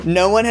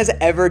No one has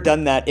ever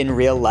done that in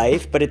real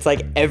life, but it's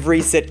like every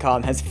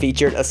sitcom has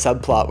featured a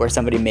subplot where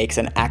somebody makes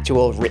an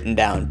actual written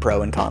down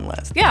pro and con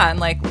list. Yeah, and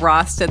like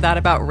Ross did that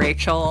about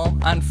Rachel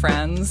on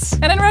Friends.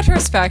 And in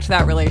retrospect,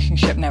 that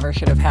relationship never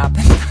should have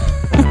happened.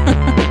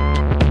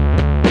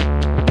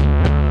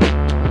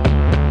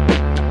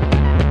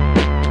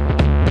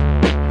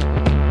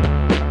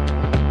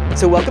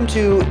 So welcome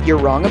to You're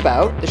Wrong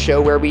About, the show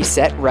where we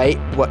set right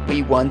what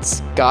we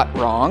once got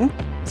wrong.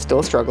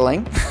 Still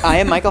struggling. I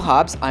am Michael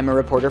Hobbs. I'm a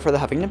reporter for the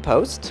Huffington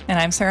Post. And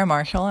I'm Sarah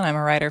Marshall, and I'm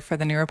a writer for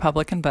the New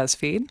Republic and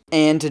BuzzFeed.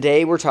 And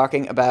today we're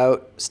talking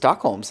about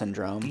Stockholm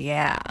Syndrome.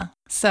 Yeah.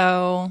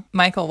 So,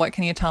 Michael, what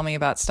can you tell me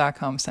about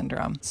Stockholm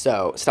Syndrome?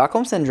 So,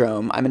 Stockholm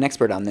Syndrome, I'm an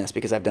expert on this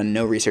because I've done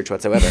no research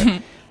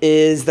whatsoever,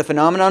 is the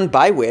phenomenon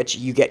by which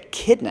you get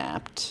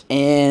kidnapped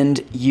and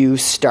you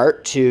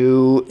start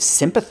to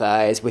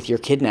sympathize with your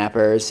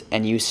kidnappers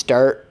and you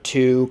start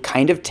to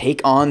kind of take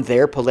on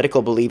their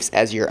political beliefs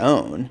as your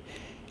own.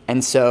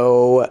 And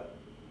so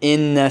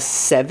in the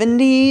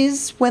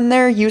 70s, when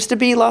there used to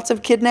be lots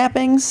of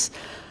kidnappings,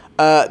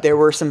 there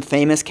were some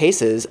famous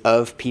cases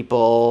of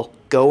people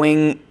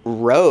going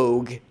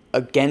rogue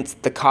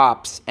against the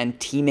cops and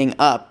teaming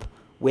up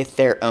with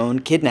their own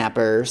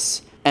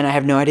kidnappers. And I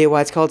have no idea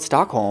why it's called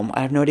Stockholm.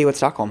 I have no idea what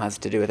Stockholm has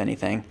to do with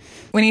anything.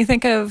 When you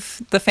think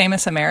of the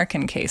famous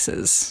American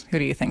cases, who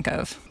do you think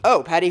of?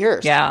 Oh, Patty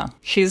Hearst. Yeah,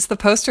 she's the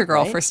poster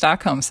girl Right? for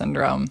Stockholm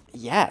Syndrome.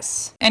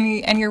 Yes.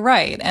 And you're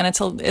right, and it's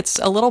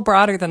a little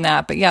broader than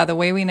that, but yeah, the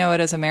way we know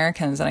it as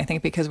Americans, and I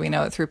think because we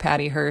know it through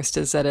Patty Hearst,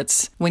 is that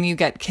it's when you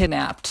get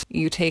kidnapped,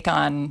 you take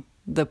on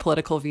the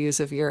political views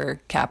of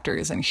your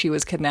captors, and she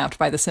was kidnapped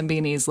by the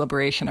Symbionese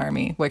Liberation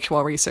Army, which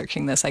while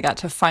researching this, I got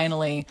to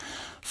finally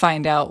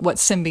find out what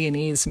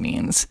Symbionese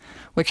means,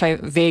 which I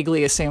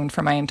vaguely assumed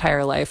for my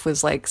entire life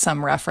was like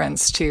some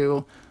reference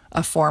to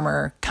a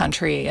former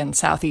country in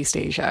Southeast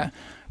Asia.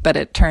 But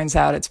it turns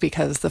out it's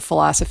because the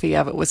philosophy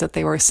of it was that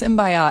they were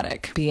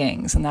symbiotic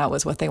beings, and that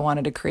was what they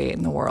wanted to create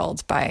in the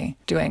world by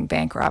doing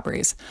bank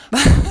robberies.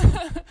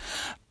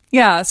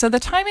 Yeah, so the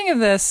timing of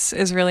this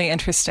is really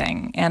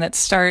interesting, and it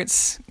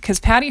starts because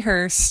Patty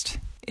Hearst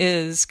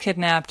is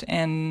kidnapped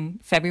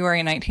in February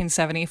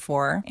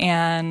 1974,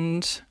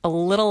 and a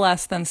little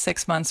less than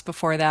 6 months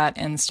before that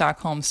in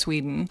Stockholm,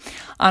 Sweden.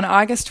 On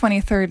August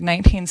 23rd,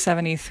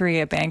 1973,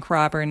 a bank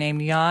robber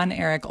named Jan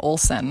Erik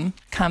Olsson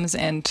comes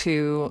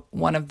into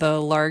one of the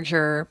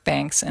larger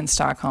banks in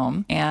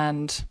Stockholm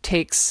and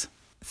takes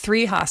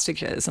 3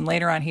 hostages, and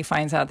later on he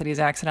finds out that he's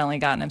accidentally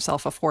gotten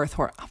himself a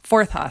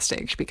fourth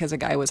hostage because a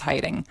guy was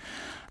hiding.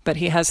 But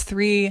he has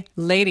 3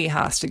 lady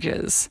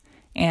hostages,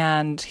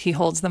 and he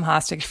holds them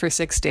hostage for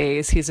 6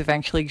 days. He's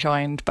eventually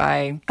joined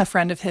by a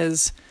friend of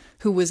his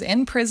who was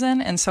in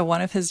prison, and so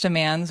one of his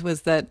demands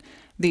was that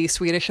the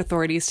Swedish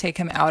authorities take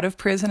him out of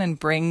prison and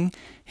bring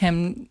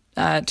him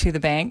to the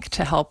bank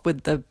to help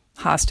with the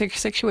hostage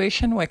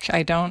situation, which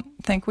I don't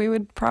think we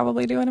would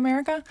probably do in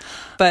America.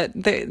 But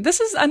this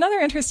is another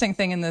interesting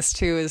thing in this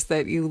too, is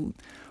that you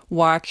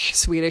watch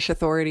Swedish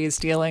authorities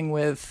dealing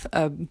with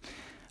a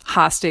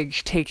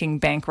hostage taking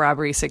bank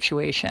robbery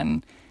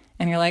situation,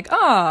 and you're like,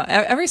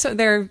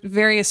 there are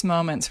various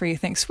moments where you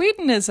think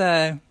Sweden is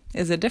a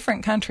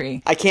different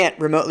country. I can't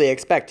remotely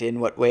expect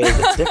in what ways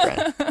it's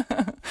different.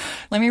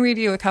 Let me read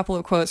you a couple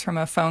of quotes from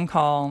a phone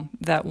call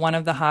that one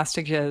of the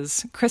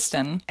hostages,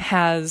 Kristen,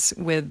 has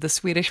with the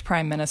Swedish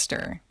Prime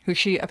Minister, who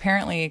she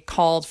apparently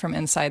called from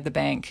inside the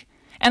bank.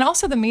 And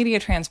also the media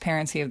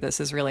transparency of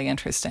this is really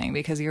interesting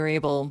because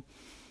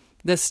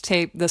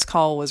this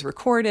call was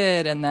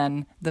recorded, and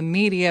then the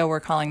media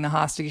were calling the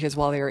hostages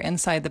while they were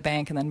inside the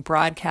bank and then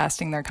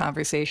broadcasting their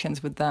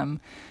conversations with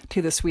them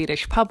to the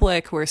Swedish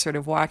public, who were sort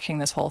of watching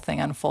this whole thing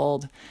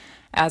unfold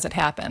as it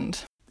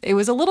happened. It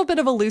was a little bit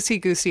of a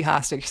loosey-goosey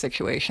hostage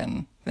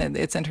situation.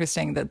 It's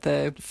interesting that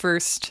the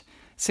first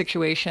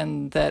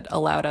situation that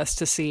allowed us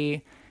to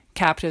see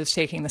captives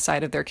taking the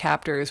side of their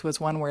captors was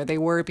one where they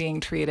were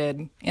being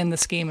treated, in the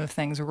scheme of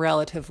things,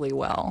 relatively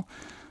well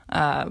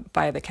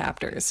by the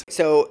captors.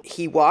 So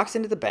he walks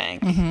into the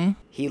bank,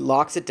 he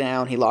locks it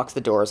down, he locks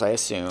the doors, I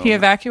assume. He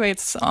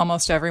evacuates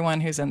almost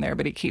everyone who's in there,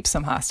 but he keeps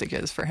some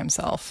hostages for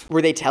himself.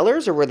 Were they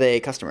tellers or were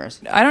they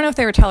customers? I don't know if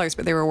they were tellers,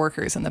 but they were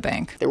workers in the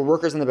bank. They were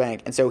workers in the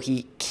bank, and so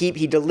he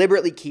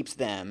deliberately keeps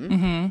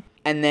them,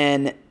 and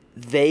then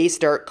they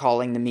start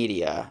calling the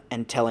media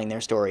and telling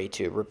their story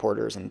to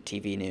reporters and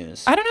TV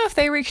news. I don't know if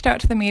they reached out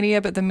to the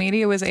media, but the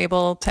media was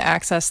able to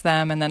access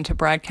them and then to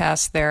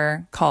broadcast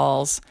their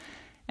calls.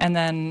 And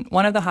then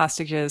one of the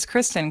hostages,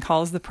 Kristen,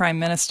 calls the Prime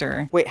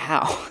Minister. Wait,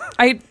 how?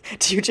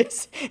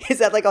 Is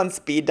that like on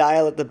speed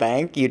dial at the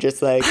bank? You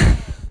just like,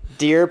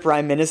 dear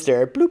Prime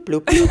Minister, bloop,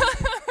 bloop, bloop.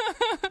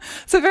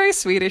 It's a very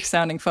Swedish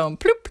sounding phone.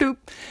 Bloop, bloop.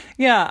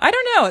 Yeah, I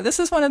don't know. This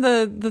is one of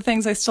the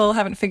things I still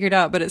haven't figured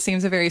out, but it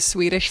seems a very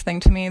Swedish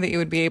thing to me that you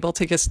would be able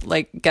to just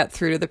like get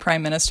through to the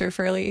Prime Minister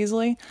fairly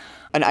easily.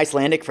 An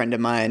Icelandic friend of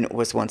mine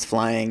was once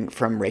flying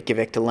from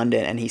Reykjavik to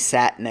London, and he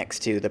sat next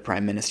to the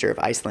Prime Minister of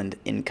Iceland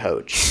in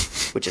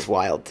coach, which is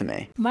wild to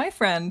me. My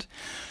friend,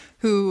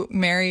 who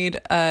married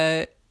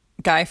a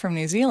guy from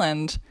New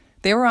Zealand,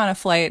 they were on a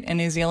flight in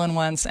New Zealand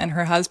once, and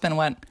her husband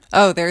went,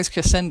 "Oh, there's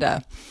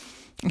Jacinda."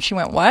 And she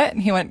went, "What?"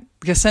 And he went,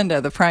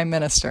 "Jacinda, the prime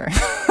minister."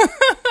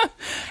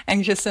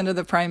 And Jacinda,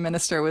 the prime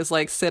minister, was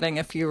like sitting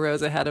a few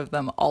rows ahead of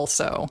them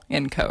also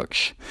in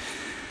coach.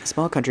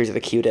 Small countries are the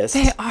cutest.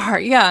 They are,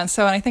 yeah.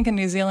 So I think in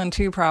New Zealand,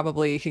 too,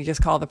 probably you could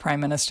just call the prime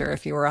minister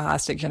if you were a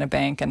hostage in a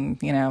bank and,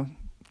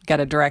 get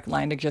a direct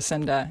line to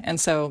Jacinda. And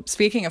so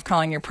speaking of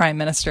calling your prime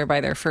minister by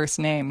their first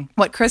name,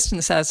 what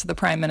Kristen says to the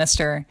prime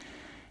minister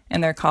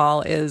in their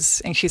call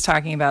is, and she's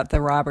talking about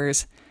the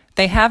robbers,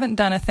 "They haven't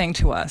done a thing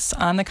to us.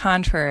 On the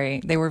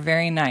contrary, they were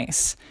very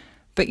nice.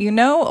 But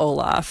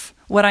Olaf,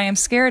 what I am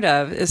scared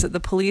of is that the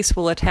police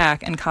will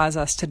attack and cause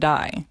us to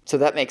die." So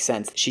that makes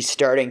sense. She's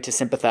starting to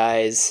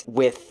sympathize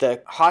with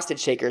the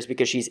hostage takers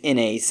because she's in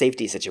a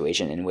safety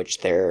situation in which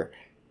they're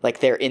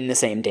in the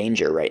same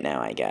danger right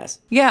now, I guess.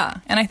 Yeah,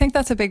 and I think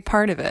that's a big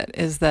part of it,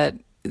 is that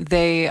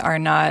they are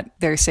not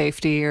their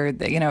safety, or,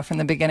 from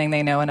the beginning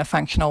they know in a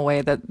functional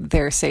way that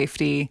their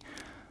safety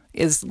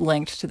is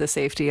linked to the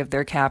safety of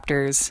their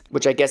captors.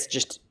 Which I guess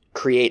just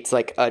creates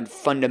like a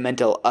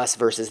fundamental us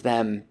versus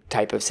them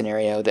type of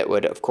scenario that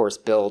would, of course,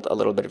 build a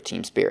little bit of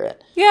team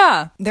spirit.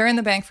 Yeah. They're in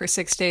the bank for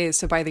 6 days,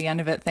 so by the end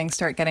of it, things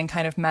start getting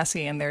kind of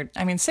messy.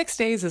 And 6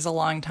 days is a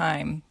long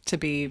time to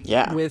be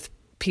with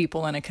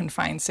people in a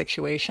confined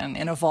situation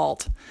in a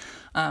vault,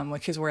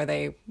 which is where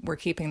they were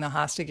keeping the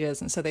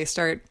hostages. And so they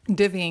start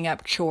divvying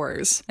up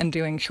chores and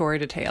doing chore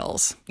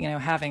details,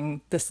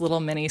 having this little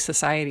mini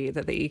society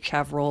that they each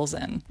have roles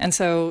in. And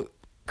so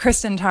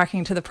Kristen,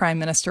 talking to the Prime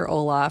Minister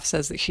Olaf,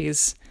 says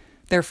that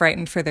they're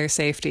frightened for their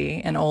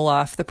safety. And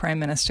Olaf, the Prime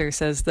Minister,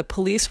 says, "The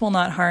police will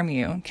not harm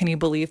you. Can you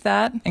believe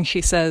that?" And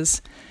she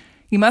says,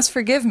 "You must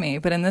forgive me,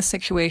 but in this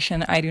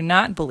situation, I do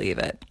not believe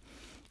it.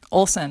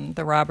 Olsen,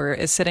 the robber,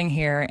 is sitting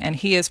here, and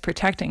he is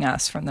protecting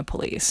us from the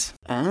police."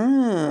 Oh.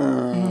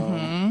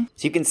 Mm-hmm.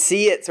 So you can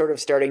see it sort of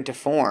starting to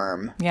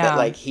form. Yeah.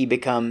 That, he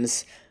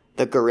becomes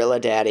the gorilla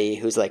daddy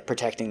who's,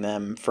 protecting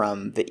them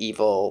from the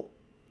evil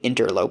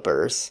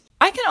interlopers.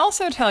 I can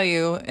also tell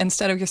you,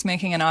 instead of just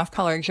making an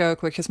off-color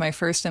joke, which is my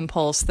first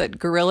impulse, that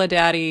Gorilla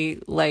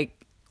Daddy,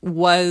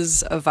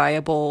 was a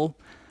viable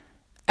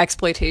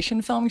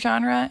exploitation film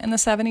genre in the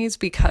 70s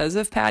because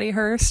of Patty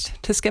Hearst.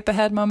 To skip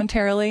ahead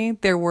momentarily,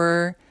 there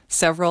were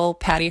several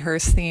Patty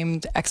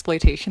Hearst-themed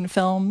exploitation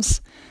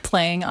films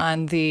playing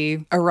on the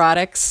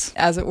erotics,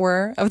 as it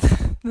were, of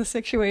the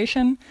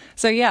situation.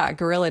 So yeah,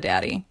 Gorilla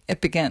Daddy, it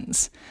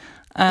begins.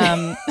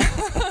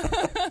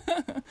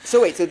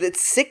 So wait, so that's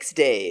 6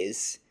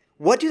 days.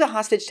 What do the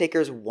hostage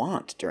takers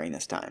want during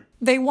this time?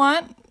 They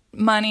want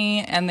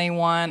money, and they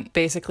want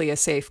basically a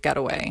safe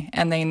getaway.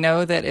 And they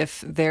know that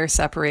if they're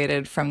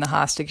separated from the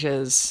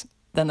hostages,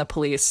 then the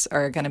police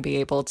are going to be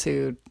able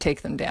to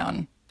take them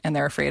down, and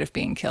they're afraid of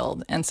being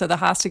killed. And so the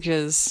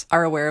hostages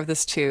are aware of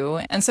this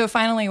too. And so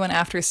finally, when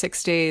after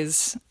 6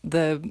 days,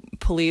 the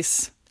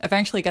police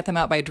eventually get them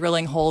out by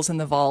drilling holes in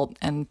the vault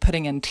and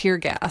putting in tear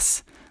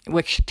gas,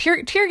 which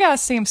tear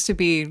gas seems to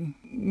be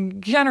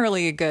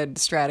generally a good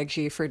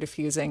strategy for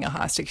diffusing a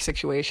hostage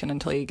situation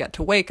until you get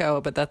to Waco,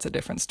 but that's a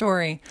different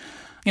story.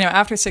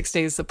 After 6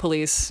 days, the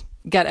police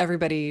get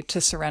everybody to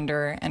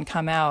surrender and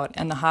come out,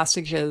 and the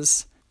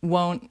hostages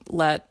won't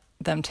let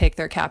them take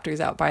their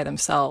captors out by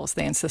themselves.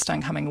 They insist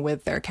on coming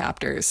with their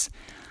captors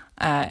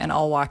and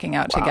all walking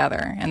out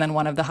together. And then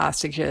one of the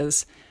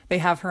hostages, they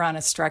have her on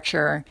a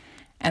stretcher,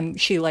 and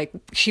she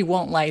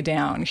won't lie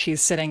down.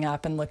 She's sitting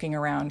up and looking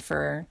around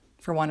for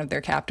one of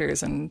their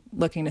captors and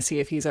looking to see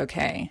if he's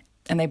okay.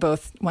 And they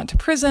both went to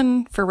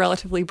prison for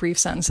relatively brief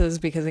sentences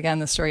because, again,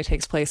 the story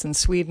takes place in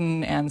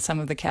Sweden, and some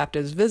of the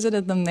captives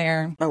visited them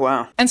there. Oh,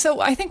 wow. And so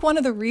I think one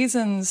of the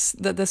reasons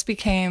that this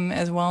became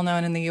as well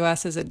known in the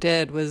U.S. as it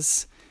did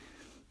was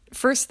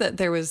first that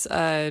there was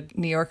a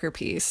New Yorker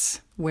piece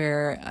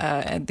where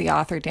the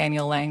author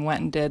Daniel Lang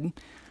went and did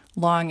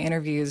long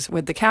interviews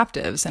with the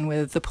captives and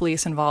with the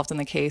police involved in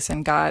the case,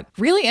 and got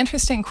really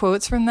interesting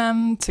quotes from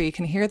them. So you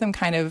can hear them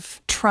kind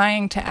of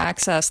trying to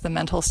access the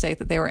mental state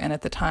that they were in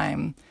at the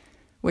time,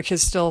 which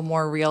is still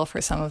more real for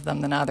some of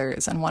them than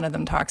others. And one of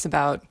them talks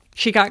about,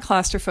 she got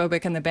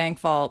claustrophobic in the bank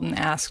vault and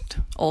asked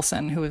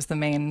Olsen, who was the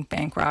main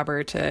bank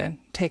robber, to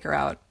take her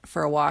out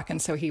for a walk.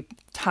 And so he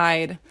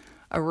tied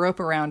a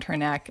rope around her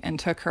neck and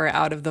took her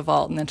out of the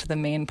vault and into the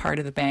main part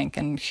of the bank.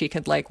 And she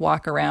could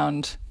walk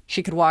around.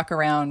 She could walk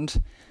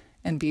around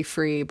and be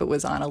free, but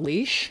was on a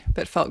leash,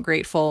 but felt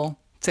grateful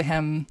to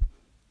him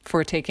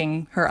for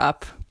taking her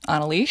up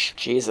on a leash.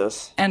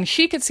 Jesus. And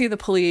she could see the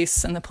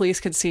police, and the police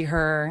could see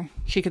her.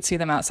 She could see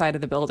them outside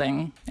of the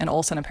building, and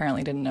Olsen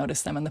apparently didn't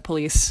notice them, and the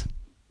police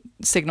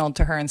signaled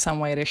to her in some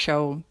way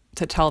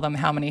to tell them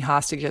how many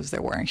hostages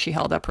there were. And she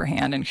held up her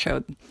hand and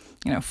showed,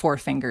 4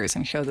 fingers,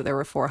 and showed that there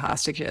were 4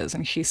 hostages.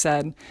 And she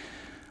said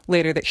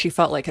later that she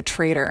felt like a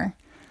traitor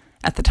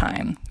at the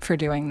time for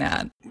doing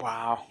that.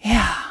 Wow.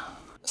 Yeah.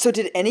 So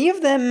did any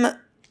of them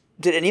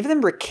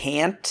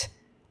recant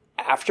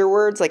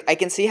afterwards? I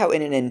can see how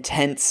in an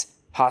intense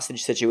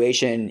hostage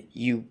situation,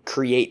 you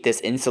create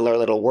this insular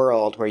little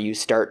world where you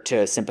start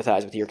to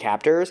sympathize with your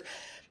captors.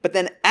 But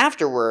then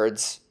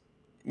afterwards,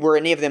 were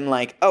any of them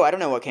like, oh, I don't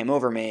know what came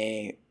over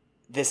me.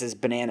 This is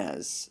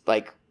bananas.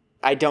 Like,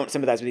 I don't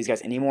sympathize with these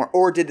guys anymore.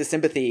 Or did the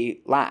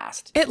sympathy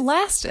last? It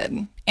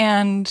lasted.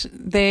 And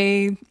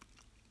they...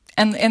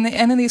 And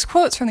in these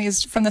quotes from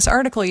this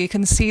article, you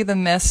can see the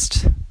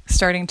mist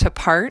starting to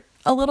part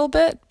a little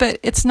bit, but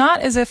it's not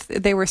as if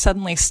they were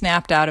suddenly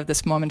snapped out of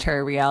this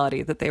momentary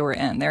reality that they were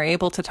in. They're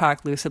able to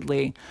talk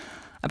lucidly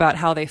about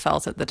how they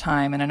felt at the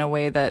time and in a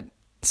way that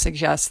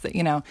suggests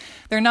that,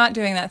 they're not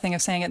doing that thing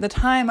of saying, at the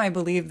time I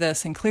believed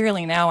this, and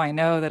clearly now I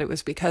know that it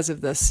was because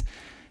of this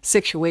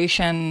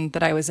situation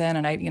that I was in,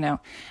 and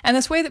and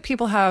this way that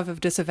people have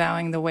of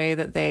disavowing the way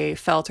that they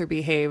felt or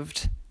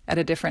behaved at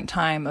a different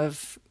time,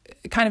 of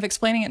kind of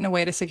explaining it in a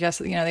way to suggest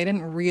that, they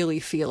didn't really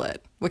feel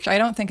it, which I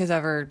don't think is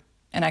ever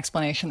an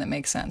explanation that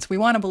makes sense. We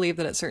want to believe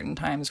that at certain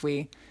times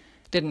we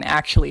didn't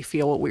actually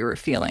feel what we were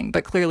feeling,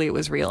 but clearly it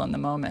was real in the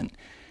moment.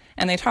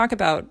 And they talk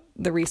about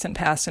the recent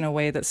past in a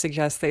way that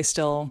suggests they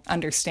still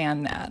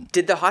understand that.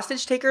 Did the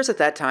hostage takers at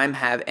that time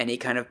have any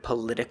kind of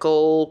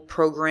political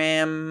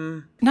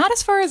program? Not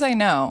as far as I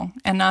know,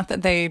 and not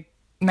that they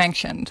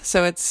mentioned.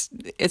 So it's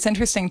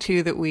interesting,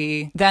 too, that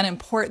we then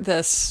import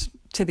this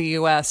to the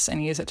U.S.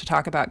 and use it to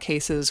talk about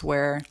cases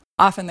where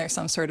often there's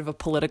some sort of a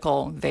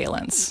political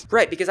valence.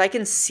 Right, because I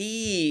can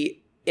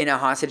see in a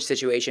hostage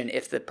situation,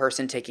 if the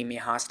person taking me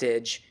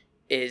hostage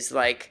is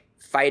like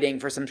fighting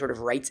for some sort of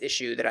rights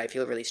issue that I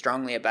feel really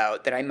strongly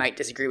about, that I might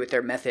disagree with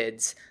their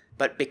methods,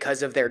 but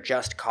because of their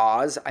just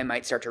cause, I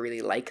might start to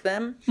really like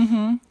them.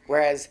 Mm-hmm.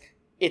 Whereas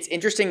it's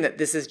interesting that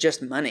this is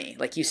just money.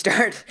 Like you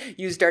start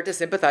to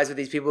sympathize with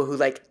these people who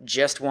like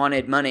just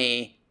wanted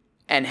money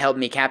and held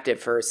me captive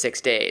for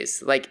 6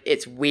 days. Like,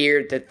 it's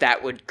weird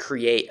that would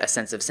create a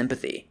sense of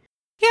sympathy.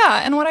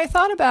 Yeah, and what I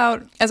thought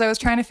about as I was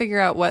trying to figure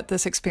out what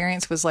this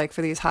experience was like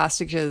for these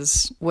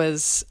hostages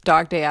was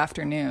Dog Day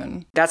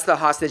Afternoon. That's the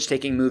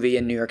hostage-taking movie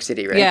in New York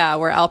City, right? Yeah,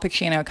 where Al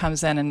Pacino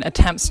comes in and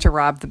attempts to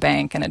rob the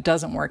bank, and it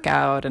doesn't work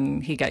out,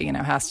 and he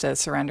has to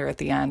surrender at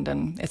the end,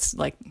 and it's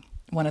like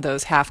one of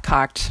those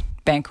half-cocked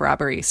bank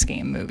robbery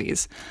scheme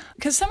movies.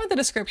 Because some of the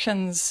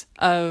descriptions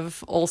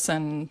of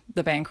Olsen,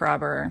 the bank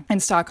robber in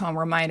Stockholm,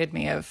 reminded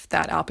me of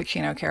that Al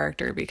Pacino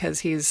character,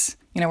 because he's,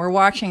 we're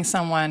watching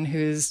someone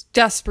who's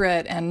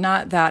desperate and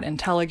not that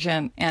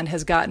intelligent and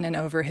has gotten in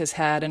over his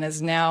head and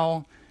is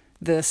now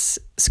this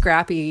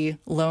scrappy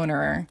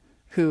loner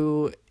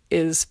who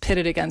is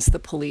pitted against the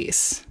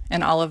police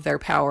and all of their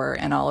power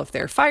and all of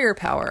their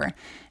firepower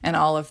and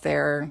all of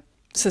their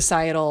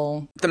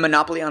societal... The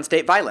monopoly on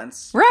state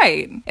violence.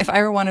 Right. If I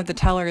were one of the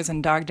tellers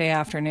in Dog Day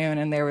Afternoon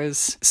and there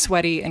was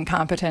sweaty,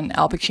 incompetent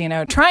Al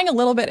Pacino trying a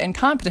little bit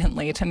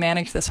incompetently to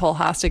manage this whole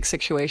hostage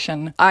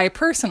situation, I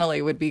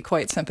personally would be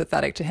quite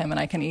sympathetic to him,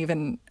 and I can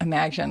even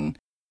imagine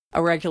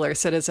a regular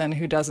citizen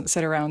who doesn't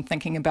sit around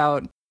thinking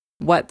about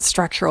what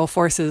structural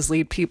forces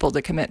lead people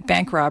to commit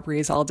bank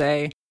robberies all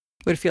day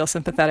would feel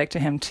sympathetic to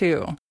him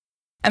too.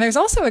 And there's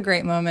also a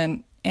great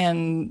moment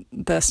in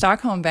the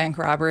Stockholm bank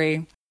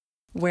robbery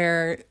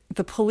where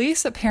the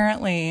police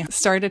apparently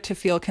started to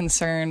feel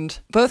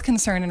both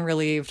concerned and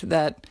relieved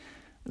that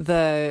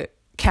the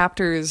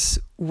captors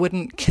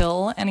wouldn't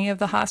kill any of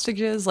the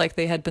hostages like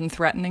they had been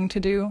threatening to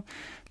do,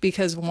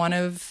 because one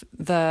of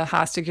the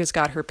hostages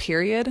got her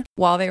period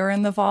while they were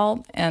in the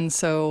vault. And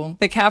so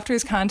the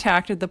captors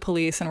contacted the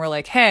police and were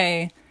like,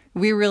 hey,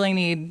 we really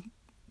need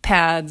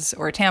pads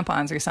or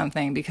tampons or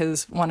something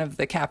because one of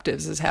the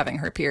captives is having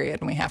her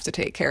period and we have to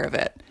take care of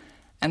it.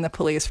 And the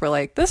police were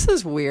like, this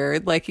is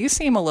weird. Like, you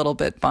seem a little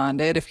bit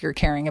bonded if you're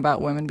caring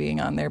about women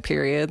being on their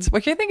periods,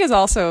 which I think is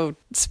also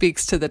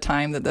speaks to the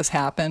time that this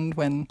happened,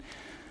 when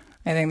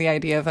I think the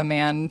idea of a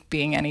man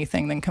being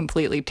anything than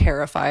completely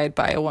terrified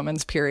by a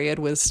woman's period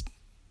was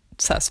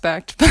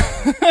suspect.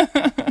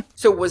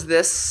 So was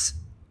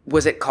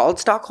it called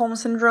Stockholm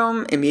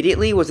Syndrome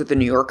immediately? Was it the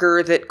New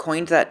Yorker that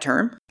coined that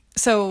term?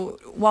 So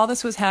while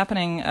this was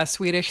happening, a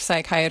Swedish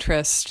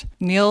psychiatrist,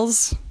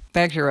 Niels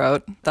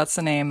Bergerot, that's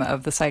the name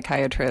of the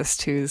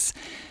psychiatrist who's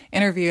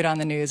interviewed on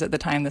the news at the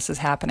time this is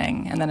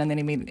happening, and then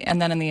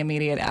in the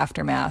immediate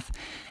aftermath.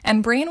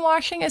 And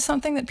brainwashing is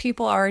something that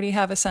people already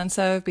have a sense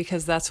of,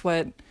 because that's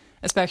what,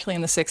 especially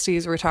in the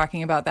 60s, we're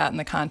talking about that in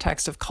the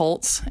context of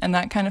cults and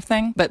that kind of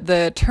thing. But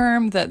the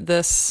term that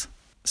this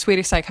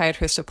Swedish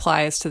psychiatrist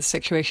applies to the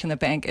situation in the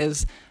bank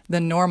is the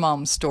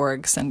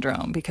Norrmalmstorg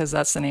syndrome, because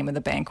that's the name of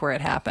the bank where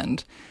it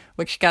happened,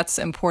 which gets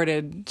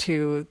imported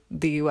to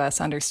the U.S.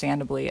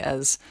 understandably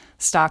as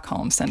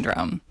Stockholm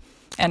Syndrome.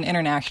 And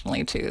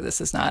internationally, too.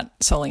 This is not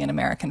solely an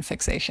American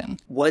fixation.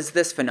 Was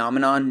this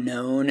phenomenon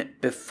known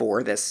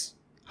before this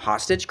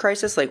hostage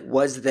crisis? Like,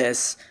 was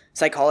this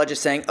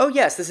psychologist saying, oh,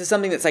 yes, this is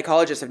something that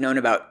psychologists have known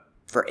about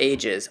for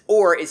ages?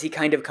 Or is he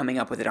kind of coming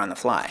up with it on the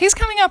fly? He's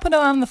coming up with it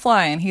on the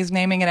fly, and he's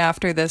naming it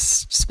after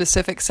this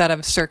specific set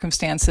of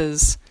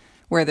circumstances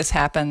where this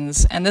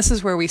happens. And this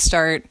is where we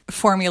start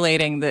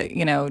formulating the,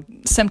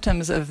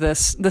 symptoms of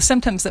this, the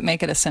symptoms that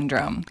make it a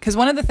syndrome. Because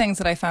one of the things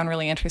that I found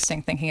really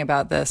interesting thinking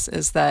about this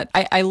is that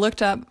I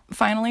looked up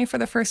finally for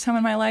the first time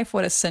in my life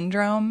what a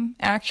syndrome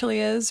actually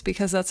is,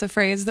 because that's a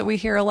phrase that we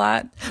hear a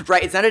lot.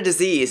 Right. It's not a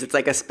disease. It's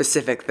like a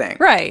specific thing.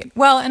 Right.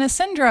 Well, and a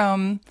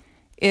syndrome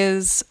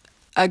is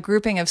a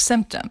grouping of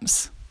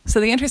symptoms. So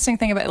the interesting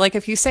thing about, like,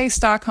 if you say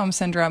Stockholm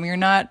Syndrome, you're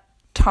not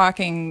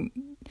talking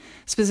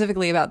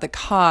specifically about the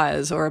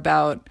cause or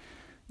about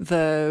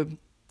the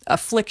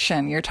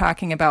affliction. You're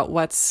talking about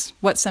what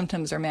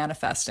symptoms are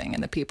manifesting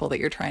in the people that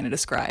you're trying to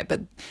describe.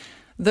 But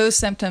those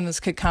symptoms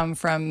could come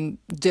from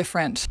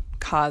different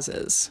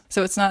causes.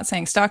 So it's not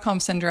saying Stockholm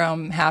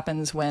Syndrome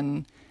happens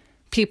when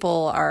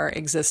people are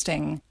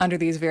existing under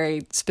these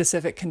very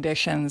specific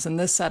conditions, and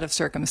this set of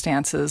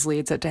circumstances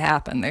leads it to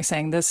happen. They're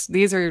saying this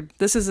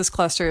is this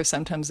cluster of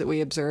symptoms that we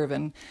observe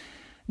in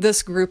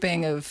this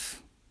grouping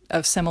of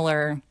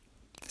similar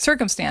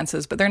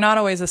circumstances, but they're not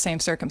always the same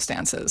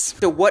circumstances.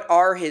 So what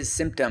are his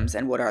symptoms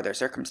and what are their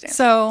circumstances?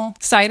 So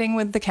siding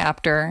with the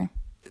captor,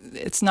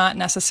 it's not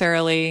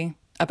necessarily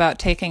about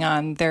taking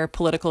on their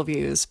political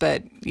views,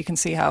 but you can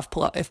see how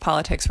if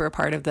politics were a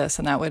part of this,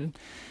 and that would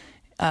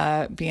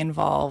be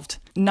involved.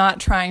 Not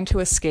trying to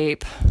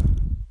escape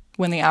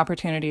when the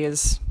opportunity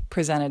is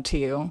presented to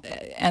you,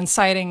 and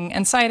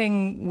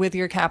siding with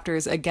your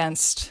captors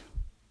against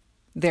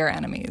their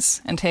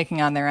enemies and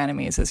taking on their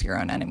enemies as your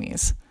own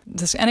enemies.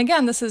 And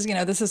again, this is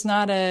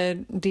not a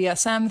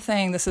DSM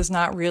thing. This is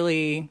not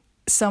really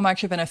so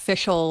much of an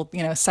official,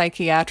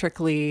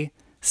 psychiatrically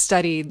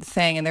studied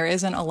thing, and there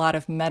isn't a lot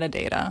of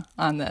metadata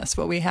on this.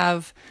 What we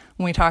have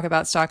when we talk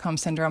about Stockholm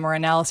Syndrome are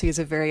analyses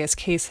of various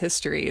case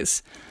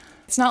histories.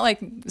 It's not like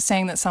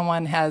saying that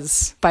someone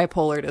has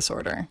bipolar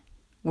disorder,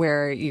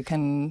 where you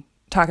can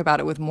talk about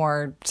it with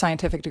more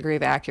scientific degree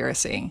of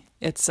accuracy.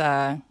 It's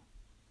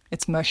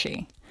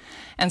mushy.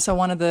 And so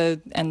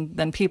and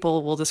then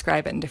people will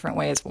describe it in different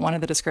ways, but one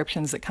of the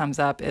descriptions that comes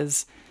up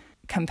is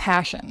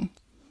compassion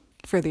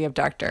for the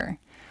abductor,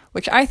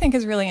 which I think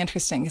is really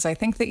interesting, because I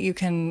think that you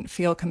can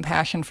feel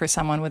compassion for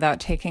someone without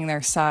taking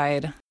their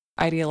side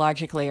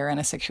ideologically or in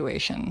a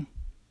situation.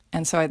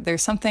 And so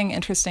there's something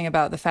interesting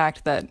about the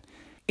fact that,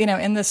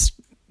 in this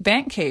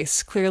bank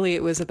case, clearly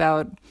it was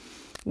about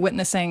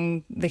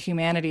witnessing the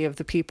humanity of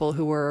the people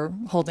who were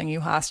holding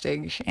you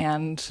hostage.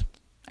 And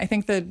I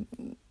think that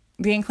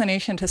the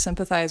inclination to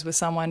sympathize with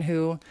someone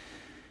who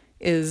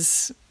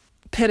is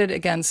pitted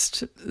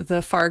against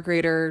the far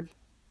greater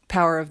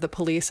power of the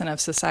police and of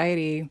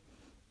society,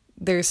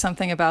 there's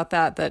something about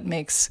that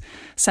makes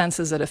sense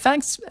as a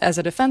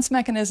defense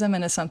mechanism,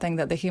 and is something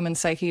that the human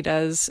psyche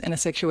does in a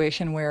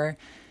situation where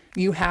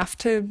you have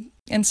to,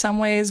 in some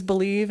ways,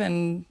 believe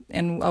in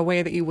a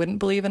way that you wouldn't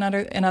believe in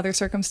other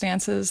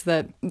circumstances,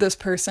 that this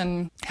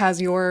person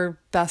has your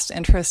best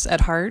interests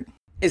at heart.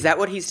 Is that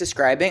what he's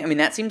describing? I mean,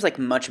 that seems like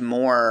much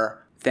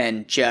more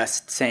than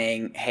just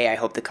saying, hey, I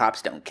hope the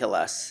cops don't kill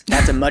us.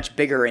 That's a much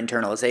bigger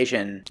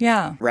internalization.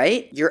 Yeah.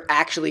 Right? You're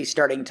actually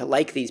starting to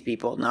like these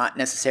people, not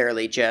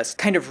necessarily just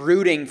kind of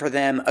rooting for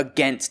them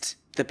against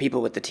the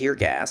people with the tear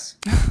gas.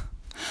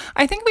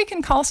 I think we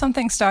can call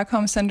something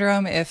Stockholm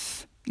Syndrome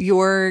if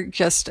you're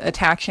just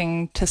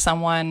attaching to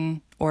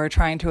someone or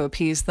trying to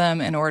appease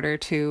them in order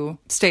to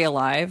stay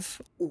alive.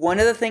 One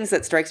of the things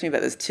that strikes me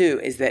about this, too,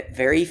 is that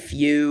very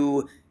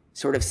few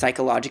sort of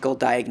psychological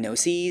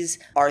diagnoses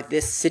are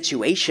this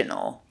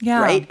situational,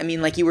 right? I mean,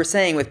 like you were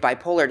saying with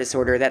bipolar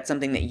disorder, that's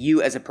something that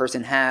you as a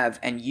person have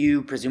and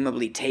you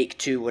presumably take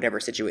to whatever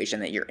situation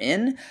that you're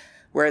in.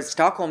 Whereas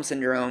Stockholm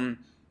Syndrome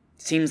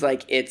seems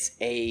like it's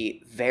a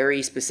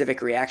very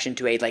specific reaction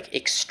to a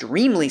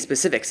extremely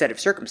specific set of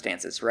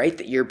circumstances, right?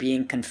 That you're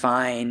being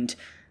confined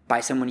by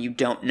someone you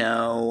don't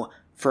know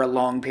for a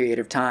long period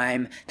of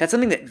time. That's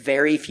something that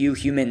very few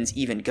humans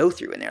even go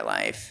through in their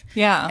life.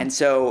 Yeah. And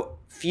so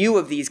few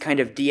of these kind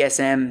of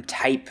DSM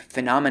type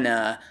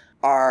phenomena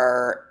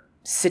are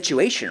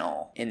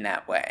situational in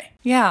that way.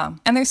 Yeah.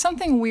 And there's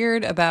something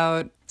weird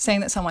about saying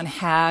that someone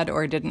had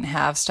or didn't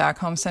have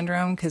Stockholm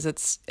Syndrome, because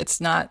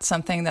it's not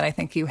something that I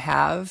think you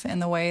have in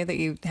the way that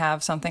you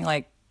have something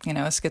like,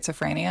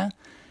 schizophrenia.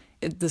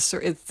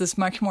 It's this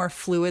much more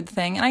fluid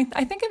thing. And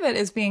I think of it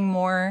as being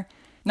more,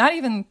 not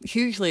even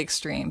hugely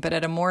extreme, but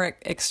at a more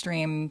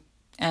extreme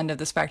end of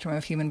the spectrum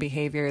of human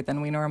behavior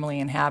than we normally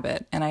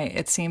inhabit. And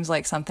it seems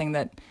like something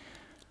that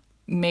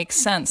makes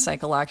sense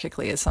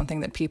psychologically, is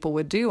something that people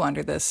would do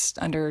under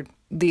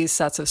these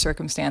sets of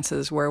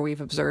circumstances where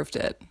we've observed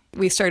it.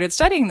 We started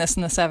studying this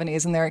in the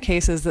 70s, and there are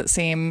cases that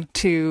seem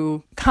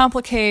to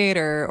complicate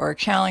or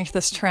challenge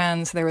this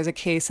trend. So there was a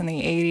case in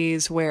the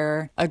 80s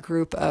where a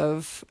group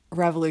of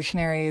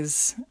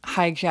revolutionaries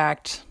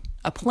hijacked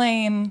a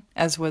plane,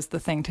 as was the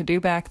thing to do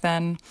back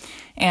then,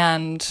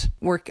 and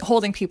were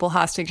holding people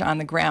hostage on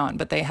the ground,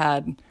 but they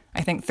had,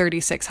 I think,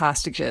 36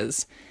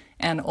 hostages.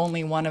 and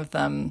only one of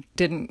them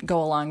didn't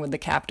go along with the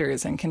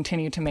captors and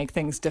continued to make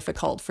things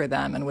difficult for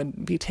them and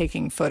would be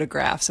taking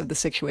photographs of the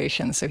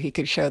situation so he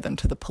could show them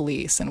to the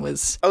police and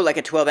was... Oh, like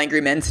a 12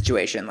 Angry Men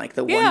situation, like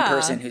the one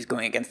person who's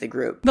going against the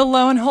group. The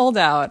lone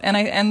holdout.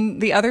 And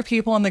the other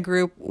people in the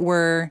group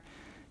were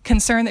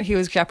concerned that he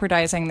was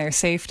jeopardizing their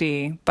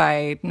safety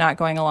by not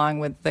going along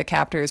with the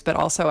captors, but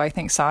also I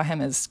think saw him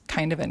as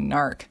kind of a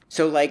narc.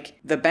 So like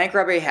the bank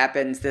robbery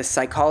happens, this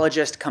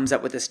psychologist comes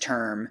up with this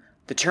term.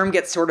 The term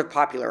gets sort of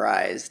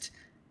popularized,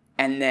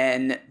 and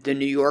then the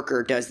New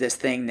Yorker does this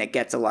thing that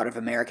gets a lot of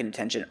American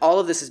attention. All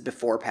of this is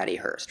before Patty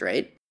Hearst,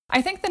 right?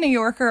 I think the New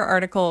Yorker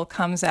article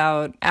comes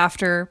out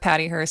after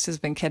Patty Hearst has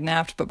been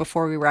kidnapped, but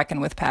before we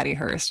reckon with Patty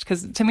Hearst.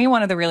 Because to me,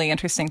 one of the really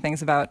interesting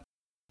things about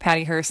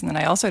Patty Hearst, and then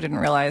I also didn't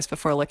realize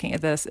before looking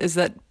at this, is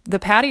that the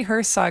Patty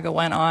Hearst saga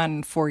went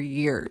on for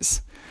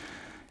years.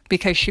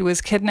 Because she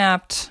was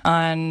kidnapped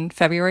on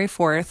February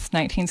 4th,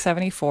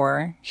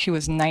 1974. She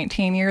was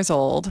 19 years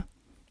old,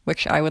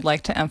 which I would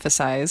like to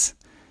emphasize.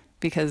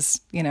 Because,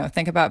 you know,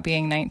 think about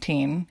being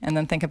 19 and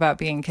then think about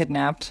being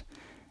kidnapped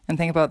and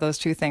think about those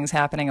two things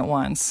happening at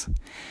once.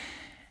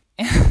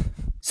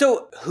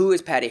 So who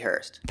is Patty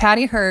Hearst?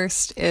 Patty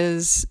Hearst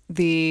is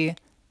the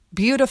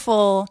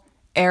beautiful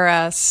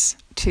heiress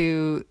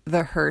to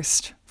the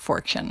Hearst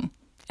fortune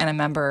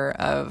and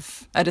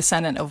a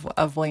descendant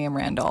of William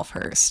Randolph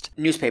Hearst.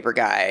 Newspaper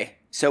guy.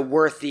 So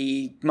worth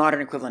the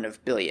modern equivalent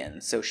of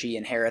billions. So she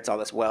inherits all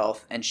this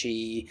wealth, and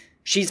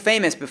she's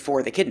famous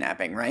before the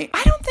kidnapping, right?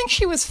 I don't think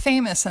she was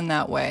famous in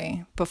that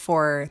way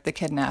before the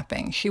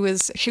kidnapping. She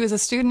was a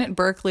student at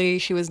Berkeley.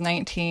 She was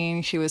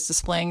 19. She was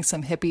displaying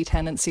some hippie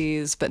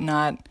tendencies, but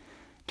not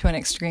to an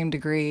extreme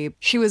degree.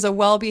 She was a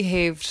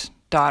well-behaved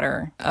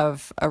daughter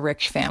of a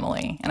rich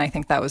family, and I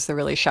think that was the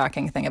really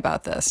shocking thing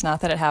about this.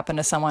 Not that it happened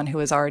to someone who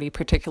was already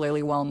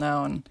particularly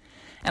well-known.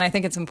 And I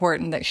think it's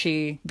important that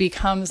she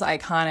becomes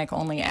iconic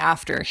only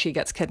after she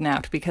gets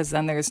kidnapped, because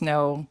then there's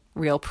no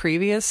real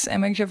previous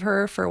image of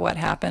her for what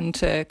happened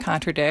to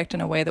contradict in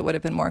a way that would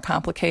have been more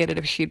complicated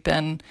if she'd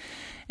been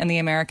in the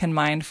American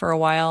mind for a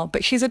while.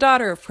 But she's a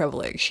daughter of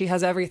privilege. She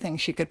has everything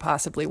she could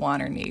possibly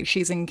want or need.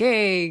 She's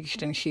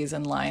engaged, and she's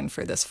in line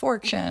for this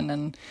fortune,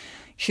 and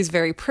she's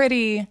very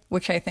pretty,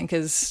 which I think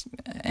is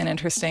an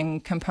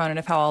interesting component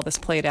of how all this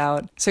played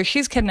out. So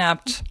she's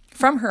kidnapped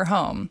from her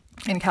home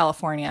in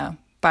California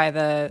by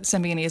the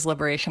Symbionese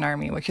Liberation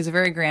Army, which is a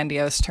very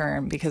grandiose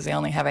term because they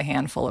only have a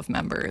handful of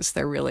members.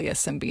 They're really a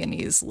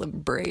Symbionese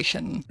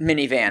liberation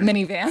minivan.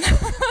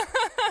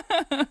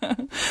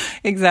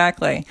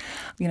 Exactly.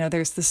 You know,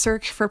 there's the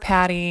search for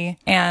Patty,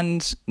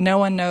 and no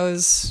one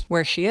knows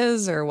where she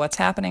is or what's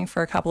happening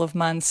for a couple of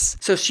months.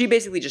 So she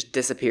basically just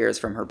disappears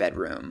from her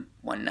bedroom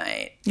one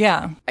night.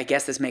 Yeah. I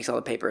guess this makes all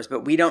the papers,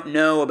 but we don't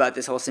know about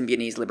this whole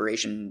Symbionese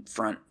Liberation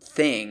Front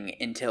thing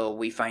until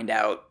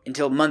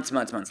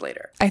months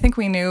later. I think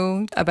we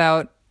knew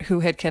about who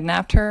had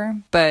kidnapped her,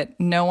 but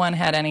no one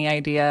had any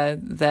idea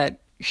that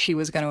she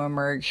was going to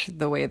emerge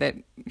the way that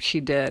she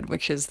did,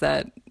 which is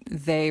that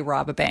they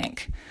rob a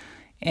bank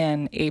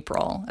in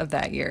April of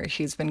that year.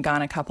 She's been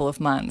gone a couple of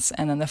months.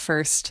 And then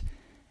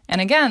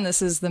and again,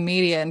 this is the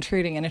media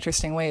intruding in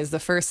interesting ways. The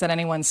first that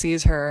anyone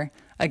sees her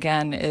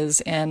again is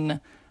in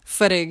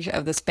footage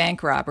of this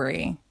bank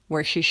robbery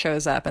where she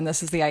shows up. And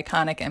this is the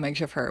iconic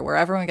image of her, where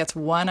everyone gets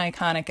one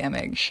iconic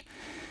image.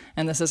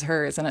 And this is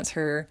hers. And it's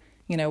her,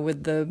 you know,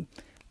 with the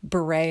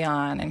beret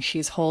on, and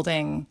she's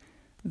holding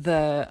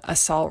the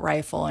assault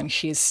rifle, and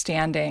she's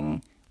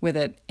standing with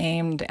it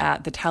aimed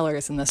at the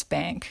tellers in this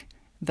bank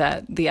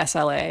that the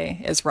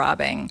SLA is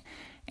robbing.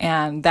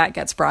 And that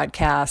gets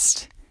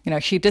broadcast. You know,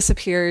 she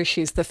disappears.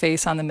 She's the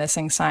face on the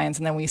missing signs.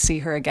 And then we see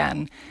her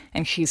again,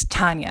 and she's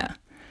Tanya,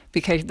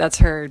 because that's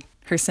her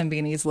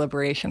Symbionese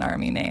Liberation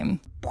Army name.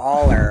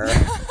 Baller.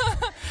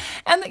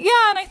 And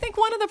I think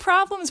one of the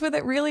problems with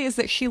it really is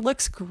that she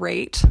looks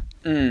great.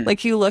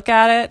 Like, you look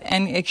at it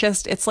and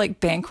it's like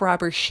bank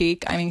robber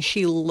chic. I mean,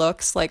 she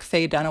looks like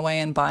Faye Dunaway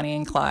and Bonnie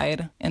and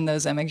Clyde in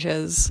those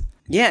images.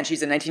 Yeah, and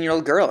she's a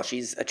 19-year-old girl.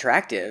 She's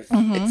attractive.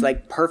 Mm-hmm. It's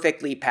like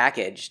perfectly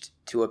packaged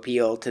to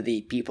appeal to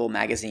the People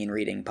magazine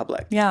reading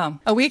public. Yeah.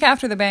 A week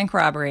after the bank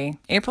robbery,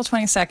 April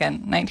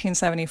 22nd,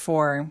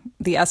 1974,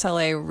 the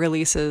SLA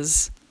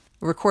releases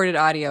recorded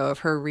audio of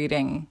her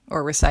reading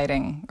or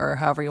reciting, or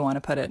however you want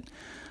to put it,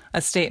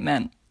 a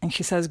statement. And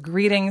she says,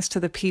 "Greetings to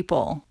the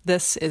people.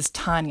 This is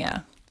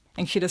Tanya."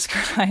 And she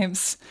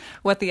describes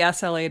what the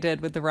SLA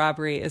did with the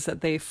robbery is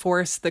that they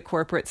forced the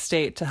corporate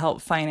state to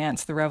help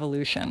finance the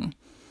revolution.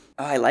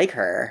 Oh, I like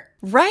her.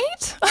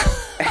 Right?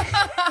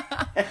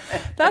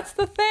 That's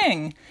the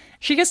thing.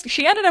 She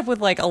ended up with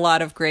like a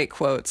lot of great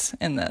quotes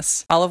in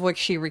this, all of which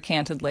she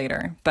recanted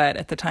later. But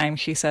at the time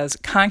she says,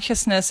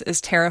 "Consciousness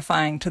is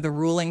terrifying to the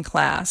ruling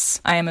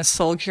class. I am a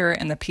soldier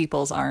in the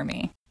people's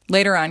army."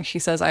 Later on, she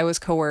says, "I was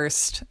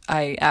coerced.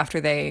 After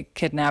they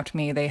kidnapped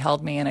me, they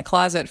held me in a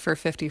closet for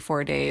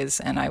 54 days,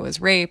 and I was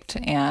raped,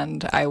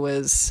 and I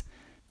was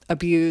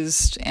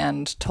abused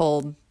and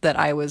told that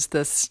I was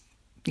this,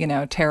 you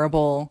know,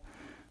 terrible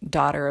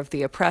daughter of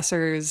the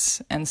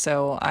oppressors. And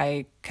so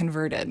I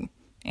converted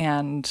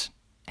and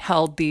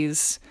held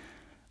these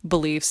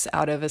beliefs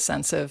out of a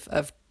sense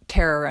of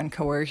terror and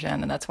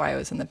coercion. And that's why I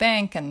was in the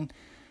bank. And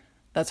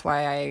that's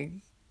why I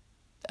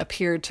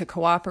appeared to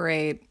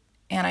cooperate.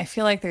 And I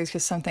feel like there's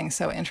just something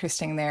so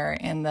interesting there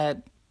in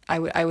that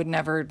I would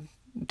never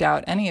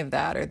doubt any of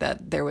that, or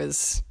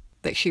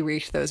that she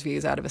reached those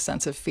views out of a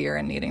sense of fear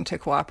and needing to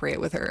cooperate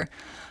with her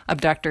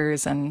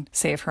abductors and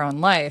save her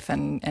own life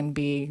and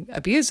be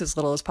abused as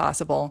little as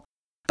possible.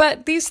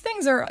 But these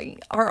things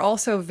are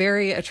also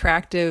very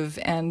attractive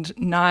and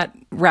not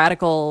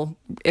radical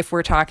if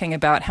we're talking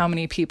about how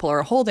many people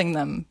are holding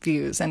them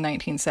views in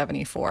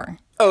 1974.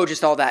 Oh,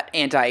 just all that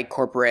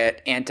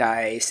anti-corporate,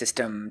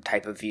 anti-system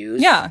type of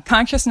views? Yeah,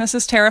 consciousness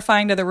is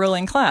terrifying to the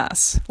ruling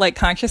class. Like,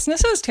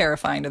 consciousness is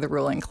terrifying to the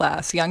ruling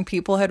class. Young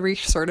people had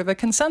reached sort of a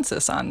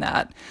consensus on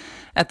that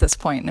at this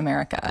point in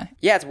America.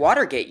 Yeah, it's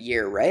Watergate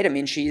year, right? I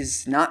mean,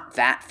 she's not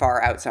that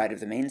far outside of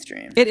the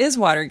mainstream. It is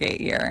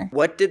Watergate year.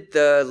 What did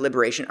the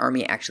Liberation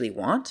Army actually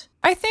want?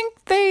 I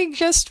think they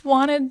just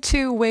wanted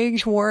to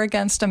wage war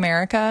against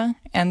America,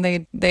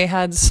 and they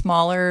had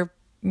smaller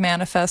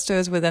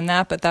manifestos within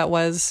that, but that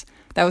was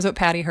what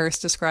Patty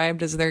Hearst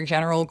described as their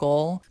general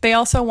goal. They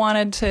also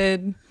wanted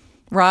to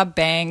rob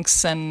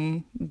banks,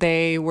 and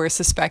they were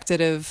suspected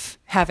of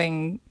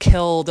having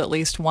killed at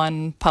least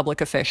one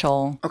public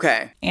official.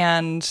 Okay.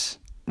 And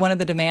one of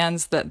the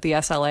demands that the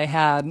SLA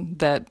had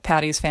that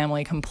Patty's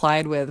family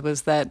complied with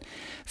was that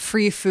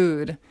free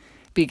food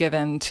be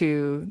given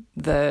to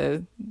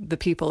the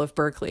people of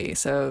Berkeley.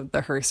 So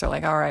the Hearsts are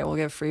like, all right, we'll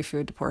give free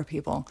food to poor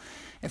people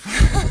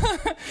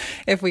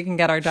if we can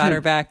get our daughter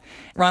back.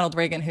 Ronald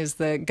Reagan, who's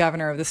the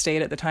governor of the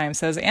state at the time,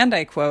 says, and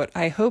I quote,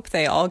 "I hope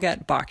they all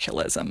get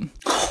botulism."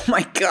 Oh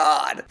my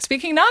God.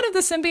 Speaking not of the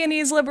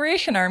Symbionese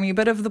Liberation Army,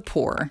 but of the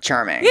poor.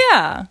 Charming.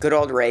 Yeah. Good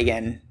old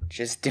Reagan,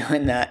 just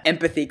doing the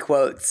empathy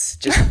quotes,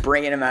 just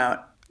bringing them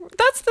out.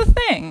 That's the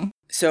thing.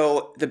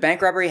 So the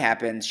bank robbery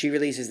happens. She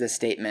releases this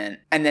statement.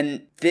 And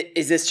then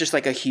is this just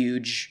like a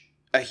huge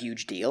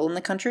deal in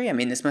the country? I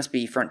mean, this must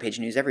be front page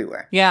news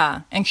everywhere.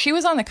 Yeah. And she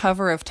was on the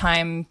cover of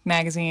Time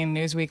magazine,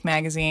 Newsweek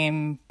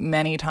magazine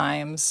many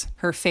times.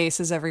 Her face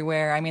is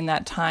everywhere. I mean,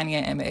 that Tanya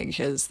image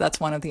that's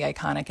one of the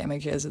iconic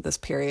images of this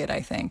period, I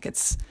think.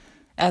 It's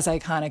as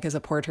iconic as a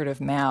portrait of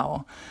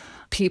Mao.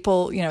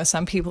 People,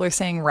 some people are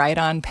saying right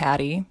on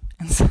Patty,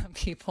 and some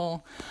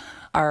people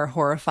are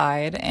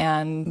horrified.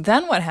 And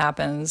then what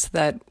happens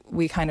that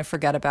we kind of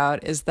forget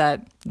about is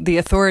that the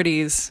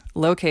authorities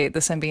locate the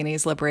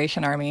Symbionese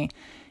Liberation Army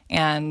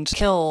and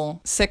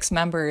kill 6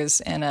 members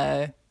in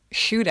a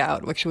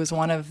shootout, which was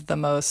one of the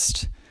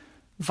most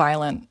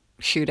violent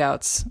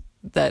shootouts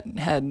that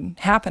had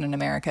happened in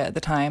America at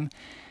the time.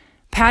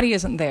 Patty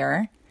isn't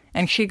there,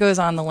 and she goes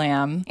on the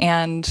lam,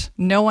 and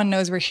no one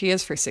knows where she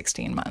is for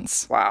 16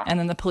 months. Wow. And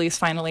then the police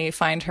finally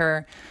find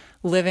her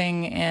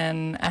living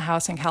in a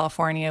house in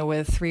California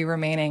with 3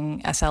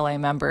 remaining SLA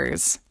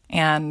members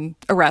and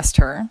arrest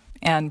her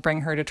and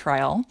bring her to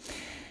trial.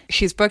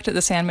 She's booked at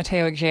the San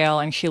Mateo jail,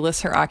 and she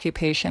lists her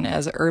occupation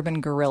as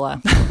urban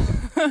guerrilla.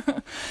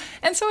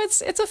 And so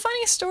it's a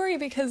funny story,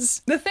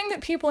 because the thing that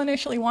people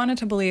initially wanted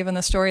to believe in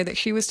the story that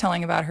she was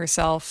telling about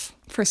herself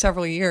for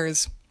several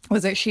years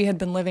was that she had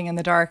been living in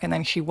the dark, and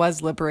then she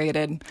was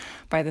liberated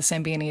by the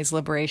Symbionese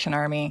Liberation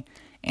Army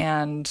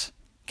and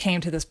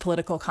came to this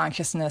political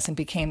consciousness and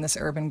became this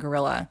urban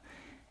guerrilla.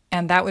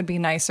 And that would be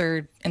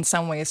nicer in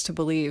some ways to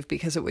believe,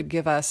 because it would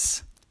give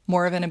us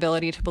more of an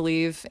ability to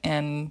believe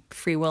in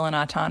free will and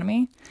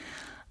autonomy.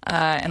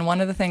 And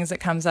one of the things that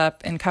comes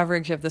up in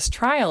coverage of this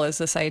trial is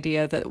this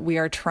idea that we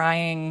are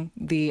trying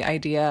the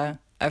idea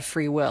of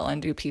free will,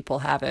 and do people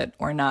have it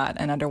or not,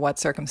 and under what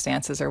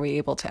circumstances are we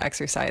able to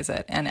exercise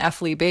it. And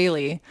F. Lee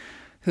Bailey,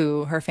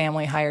 who her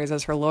family hires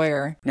as her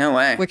lawyer. No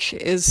way. Which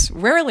is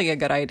rarely a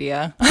good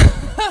idea,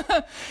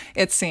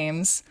 it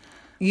seems,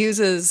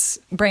 uses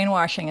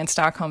brainwashing and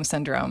Stockholm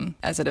Syndrome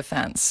as a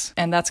defense.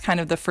 And that's kind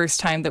of the first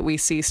time that we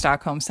see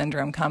Stockholm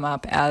Syndrome come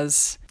up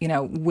as,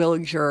 will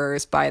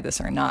jurors buy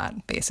this or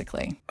not,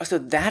 basically. So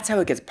that's how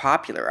it gets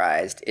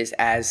popularized, is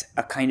as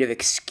a kind of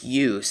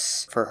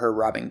excuse for her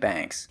robbing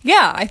banks.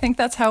 Yeah, I think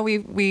that's how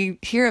we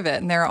hear of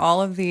it. And there are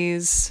all of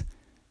these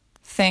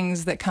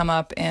things that come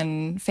up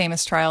in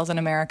famous trials in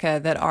America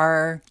that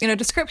are,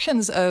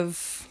 descriptions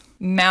of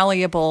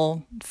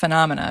malleable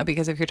phenomena,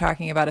 because if you're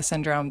talking about a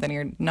syndrome, then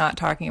you're not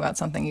talking about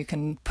something you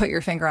can put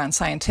your finger on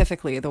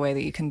scientifically the way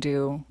that you can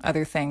do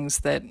other things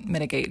that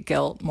mitigate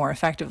guilt more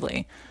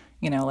effectively,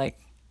 like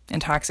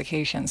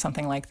intoxication,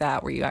 something like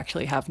that, where you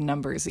actually have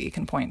numbers that you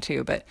can point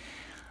to. But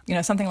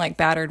something like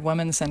battered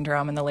woman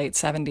syndrome in the late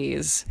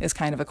 70s is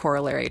kind of a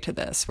corollary to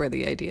this, where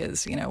the idea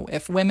is,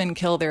 if women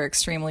kill their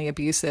extremely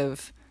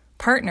abusive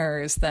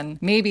partners, then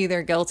maybe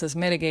their guilt is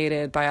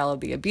mitigated by all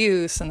of the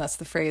abuse, and that's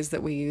the phrase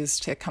that we use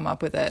to come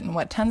up with it. And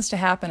what tends to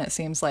happen, it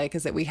seems like,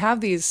 is that we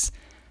have these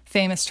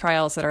famous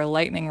trials that are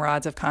lightning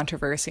rods of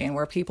controversy, and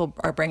where people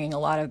are bringing a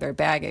lot of their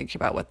baggage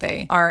about what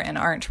they are and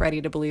aren't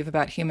ready to believe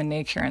about human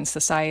nature and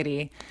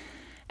society.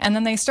 And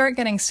then they start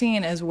getting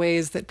seen as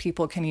ways that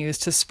people can use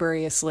to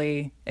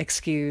spuriously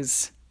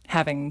excuse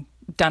having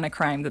done a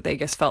crime that they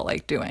just felt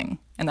like doing.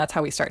 And that's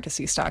how we start to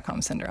see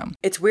Stockholm Syndrome.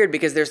 It's weird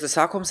because there's the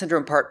Stockholm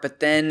Syndrome part, but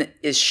then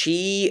is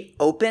she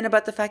open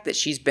about the fact that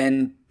she's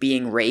been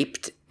being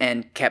raped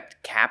and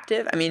kept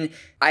captive? I mean,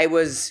 I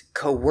was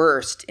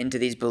coerced into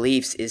these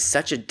beliefs is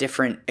such a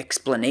different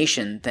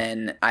explanation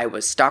than I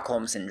was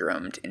Stockholm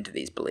Syndromed into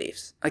these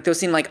beliefs. Like, those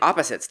seem like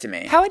opposites to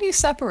me. How would you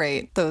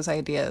separate those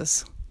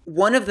ideas?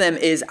 One of them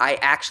is I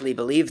actually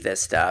believe this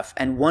stuff,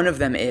 and one of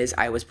them is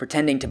I was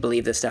pretending to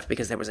believe this stuff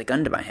because there was a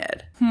gun to my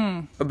head.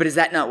 But is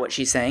that not what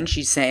she's saying?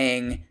 She's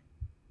saying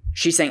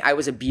I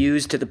was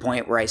abused to the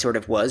point where I sort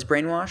of was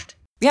brainwashed?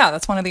 Yeah,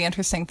 that's one of the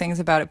interesting things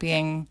about it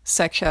being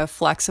such a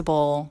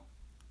flexible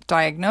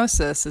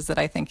diagnosis, is that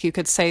I think you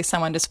could say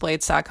someone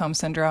displayed Stockholm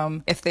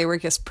Syndrome if they were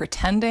just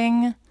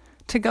pretending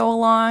to go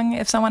along,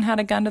 if someone had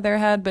a gun to their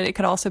head, but it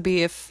could also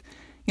be if,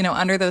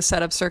 under those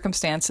set of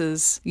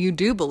circumstances, you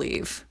do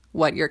believe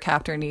what your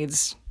captor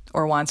needs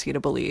or wants you to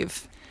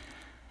believe.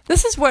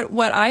 This is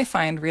what I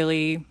find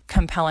really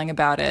compelling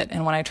about it.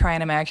 And when I try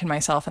and imagine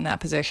myself in that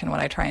position, what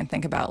I try and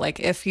think about, like,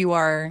 if you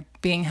are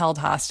being held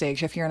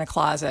hostage, if you're in a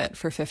closet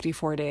for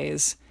 54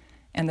 days,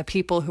 and the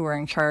people who are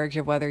in charge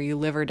of whether you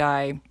live or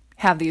die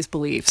have these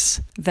beliefs,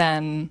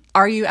 then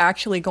are you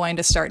actually going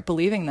to start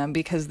believing them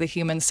because the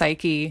human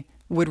psyche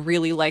would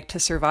really like to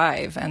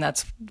survive? And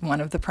that's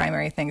one of the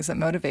primary things that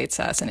motivates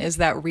us. And is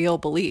that real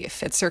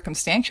belief? It's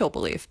circumstantial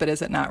belief, but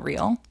is it not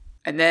real?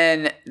 And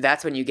then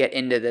that's when you get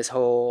into this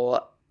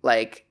whole,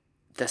 like,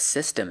 the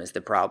system is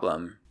the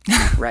problem,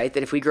 right?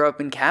 That if we grow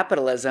up in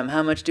capitalism,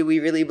 how much do we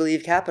really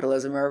believe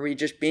capitalism, or are we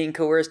just being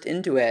coerced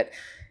into it?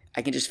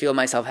 I can just feel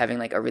myself having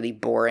like a really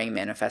boring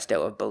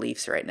manifesto of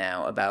beliefs right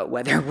now about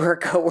whether we're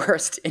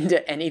coerced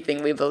into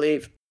anything we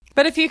believe.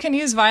 But if you can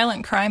use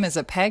violent crime as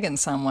a peg in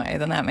some way,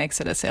 then that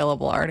makes it a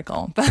saleable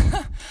article.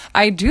 But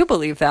I do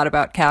believe that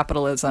about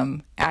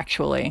capitalism,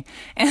 actually.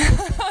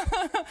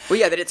 Well,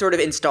 yeah, that it sort of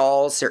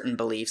installs certain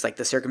beliefs, like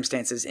the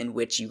circumstances in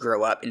which you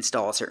grow up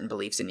install certain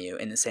beliefs in you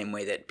in the same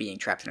way that being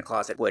trapped in a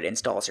closet would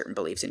install certain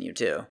beliefs in you,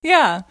 too.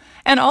 Yeah.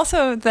 And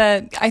also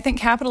that I think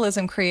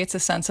capitalism creates a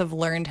sense of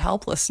learned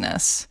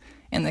helplessness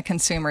in the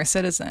consumer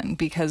citizen,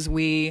 because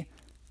we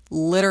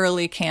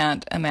literally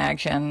can't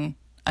imagine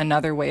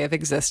another way of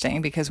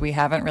existing, because we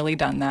haven't really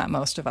done that,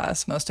 most of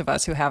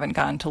us who haven't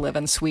gone to live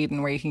in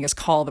Sweden where you can just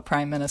call the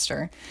prime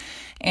minister.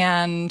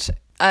 And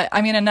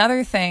I mean,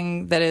 another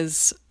thing that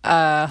is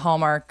a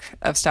hallmark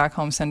of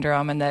Stockholm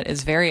Syndrome and that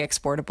is very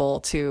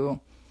exportable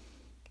to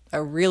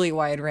a really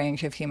wide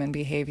range of human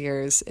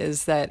behaviors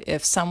is that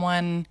if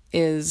someone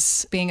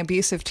is being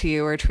abusive to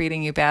you or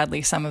treating you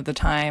badly some of the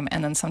time,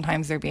 and then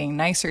sometimes they're being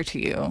nicer to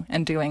you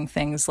and doing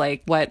things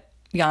like what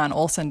Jan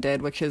Olsson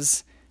did, which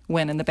is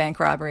when in the bank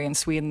robbery in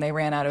Sweden they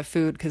ran out of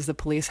food because the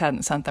police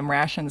hadn't sent them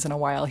rations in a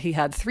while. He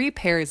had 3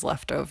 pears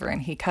left over,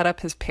 and he cut up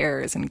his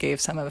pears and gave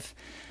some of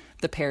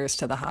the pears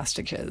to the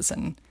hostages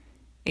and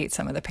ate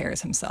some of the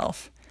pears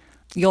himself.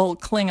 You'll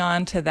cling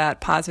on to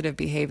that positive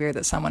behavior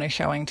that someone is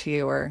showing to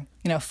you, or,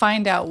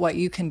 find out what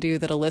you can do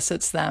that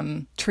elicits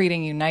them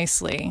treating you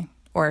nicely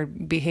or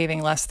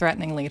behaving less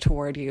threateningly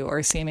toward you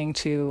or seeming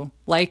to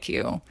like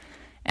you,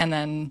 and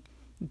then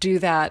do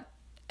that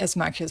as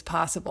much as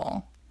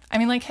possible. I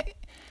mean, like,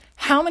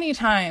 how many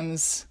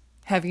times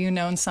have you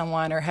known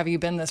someone, or have you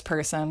been this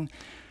person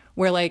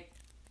where, like,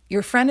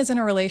 your friend is in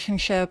a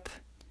relationship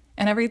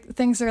and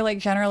things are like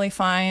generally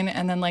fine,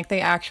 and then like they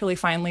actually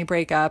finally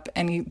break up,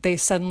 and they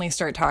suddenly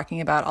start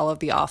talking about all of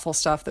the awful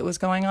stuff that was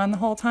going on the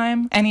whole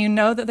time, and you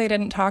know that they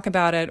didn't talk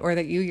about it, or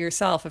that you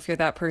yourself, if you're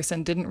that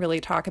person, didn't really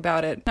talk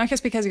about it, not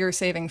just because you were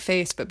saving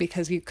face, but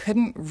because you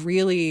couldn't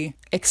really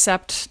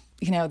accept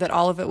that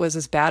all of it was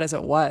as bad as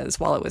it was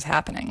while it was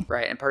happening.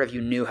 Right, and part of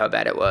you knew how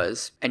bad it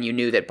was, and you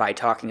knew that by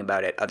talking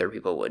about it, other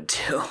people would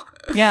too.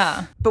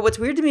 Yeah. But what's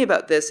weird to me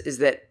about this is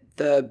that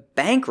the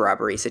bank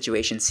robbery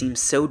situation seems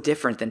so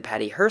different than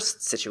Patty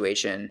Hearst's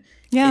situation.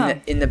 Yeah.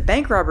 In the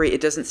bank robbery,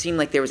 it doesn't seem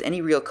like there was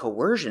any real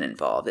coercion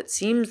involved. It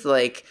seems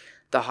like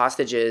the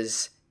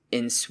hostages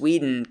in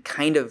Sweden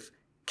kind of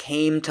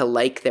came to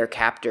like their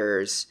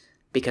captors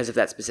because of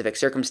that specific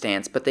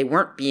circumstance, but they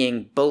weren't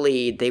being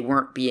bullied, they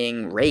weren't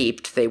being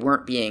raped, they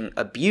weren't being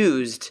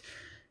abused.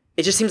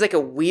 It just seems like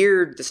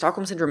the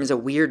Stockholm Syndrome is a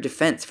weird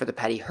defense for the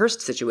Patty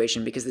Hearst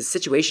situation because the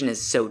situation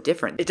is so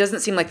different. It doesn't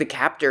seem like the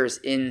captors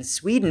in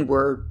Sweden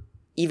were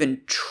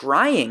even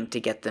trying to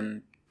get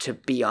them to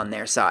be on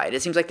their side.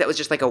 It seems like that was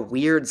just like a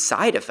weird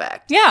side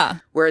effect. Yeah.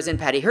 Whereas in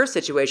Patty Hearst's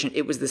situation,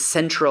 it was the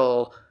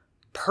central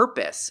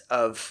purpose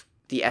of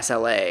the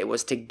SLA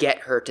was to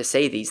get her to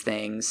say these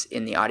things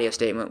in the audio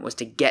statement, was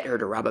to get her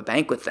to rob a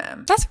bank with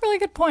them. That's a really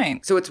good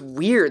point. So it's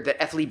weird that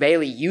F. Lee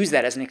Bailey used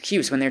that as an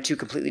excuse when they're two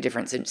completely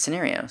different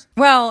scenarios.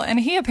 Well, and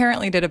he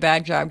apparently did a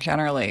bad job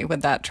generally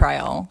with that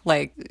trial.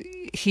 Like,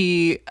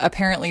 he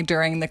apparently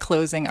during the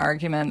closing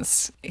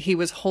arguments, he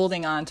was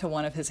holding on to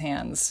one of his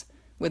hands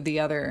with the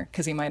other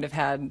because he might have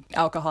had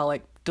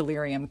alcoholic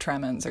delirium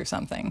tremens or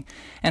something,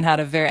 and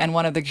and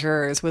one of the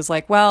jurors was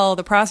like, well,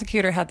 the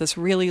prosecutor had this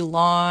really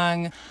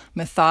long,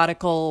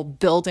 methodical,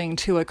 building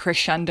to a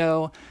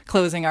crescendo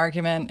closing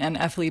argument, and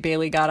F. Lee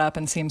Bailey got up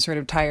and seemed sort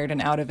of tired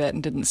and out of it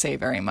and didn't say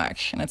very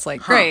much. And it's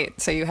like, great,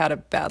 so you had a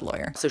bad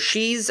lawyer. So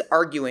she's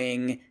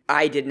arguing,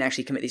 I didn't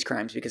actually commit these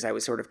crimes because I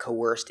was sort of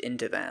coerced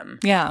into them.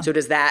 Yeah. So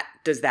does that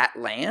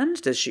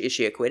land? Is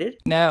she acquitted?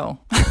 No.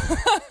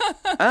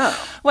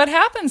 Oh. What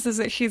happens is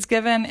that she's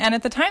given, and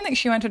at the time that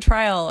she went to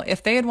trial,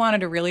 if they had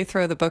wanted to really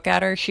throw the book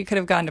at her, she could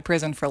have gone to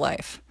prison for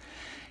life.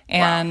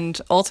 And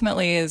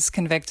ultimately is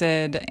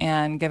convicted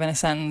and given a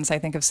sentence, I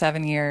think, of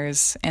 7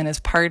 years, and is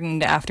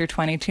pardoned after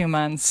 22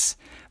 months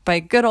by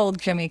good old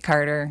Jimmy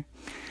Carter,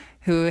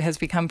 who has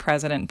become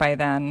president by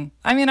then.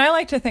 I mean, I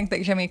like to think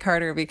that Jimmy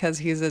Carter, because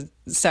he's a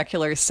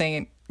secular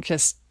saint,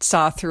 just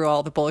saw through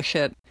all the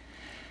bullshit.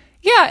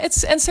 Yeah,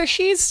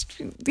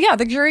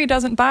 the jury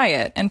doesn't buy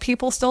it, and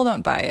people still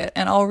don't buy it.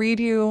 And I'll read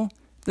you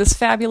this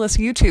fabulous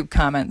YouTube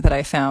comment that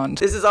I found.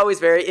 This is always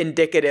very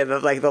indicative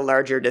of like the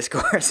larger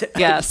discourse.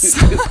 Yes.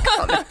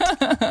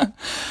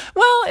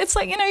 Well, it's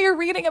like, you're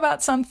reading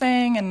about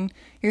something and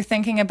you're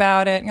thinking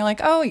about it and you're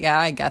like, oh yeah,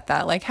 I get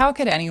that. Like, how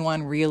could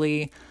anyone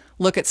really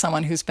look at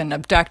someone who's been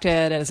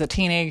abducted as a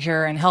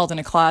teenager and held in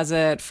a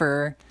closet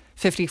for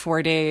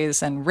 54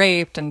 days and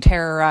raped and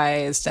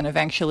terrorized and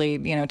eventually,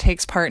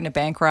 takes part in a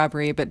bank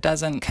robbery but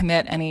doesn't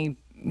commit any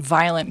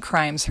violent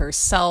crimes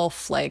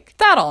herself? Like,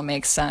 that all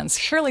makes sense.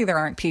 Surely there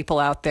aren't people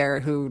out there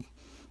who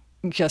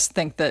just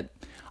think that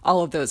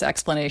all of those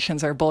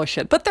explanations are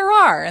bullshit. But there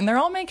are, and they're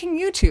all making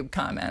YouTube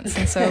comments.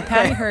 And so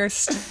Patty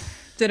Hearst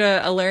did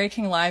a Larry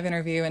King Live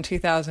interview in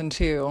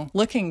 2002,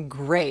 looking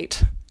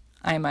great,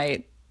 I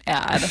might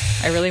add.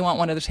 I really want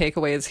one of the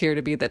takeaways here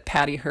to be that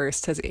Patty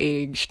Hearst has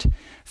aged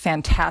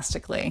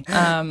fantastically.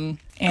 And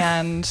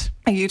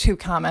a YouTube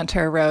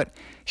commenter wrote,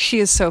 "She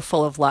is so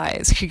full of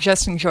lies. She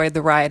just enjoyed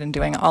the ride and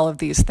doing all of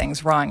these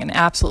things wrong and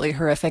absolutely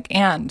horrific.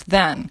 And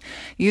then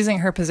using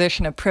her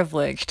position of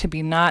privilege to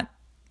be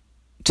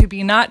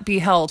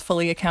held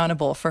fully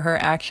accountable for her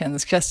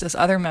actions, just as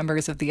other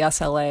members of the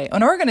SLA,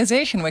 an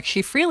organization which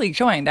she freely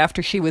joined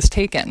after she was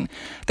taken.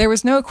 There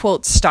was no,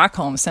 quote,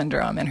 Stockholm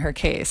Syndrome in her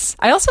case."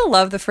 I also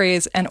love the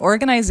phrase, an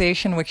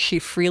organization which she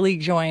freely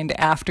joined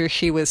after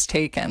she was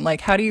taken.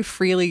 Like, how do you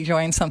freely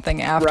join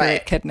something after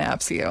it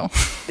kidnaps you?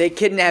 They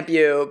kidnap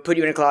you, put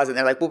you in a closet, and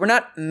they're like, well, we're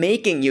not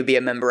making you be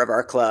a member of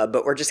our club,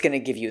 but we're just going to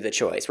give you the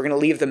choice. We're going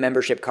to leave the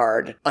membership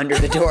card under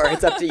the door.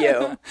 It's up to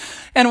you.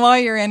 And while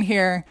you're in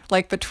here,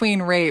 like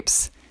between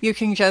rapes, you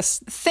can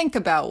just think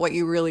about what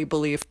you really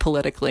believe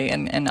politically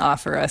and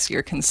offer us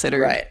your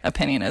considered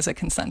opinion as a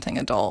consenting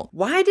adult.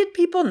 Why did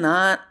people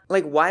not,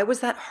 why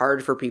was that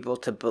hard for people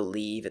to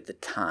believe at the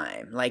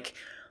time? Like,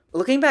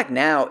 looking back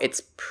now,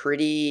 it's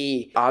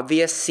pretty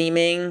obvious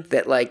seeming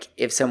that,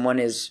 if someone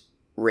is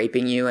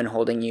raping you and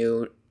holding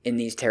you in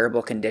these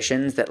terrible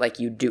conditions, that,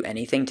 you'd do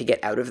anything to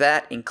get out of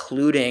that,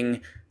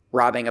 including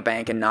robbing a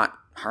bank and not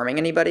harming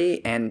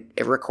anybody and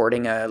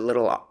recording a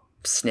little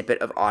snippet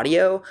of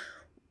audio.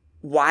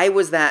 Why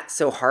was that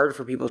so hard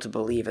for people to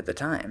believe at the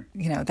time?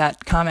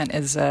 That comment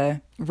is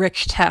a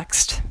rich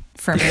text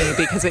for me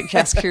because it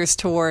gestures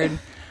toward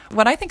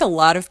what I think a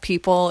lot of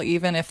people,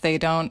 even if they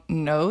don't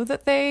know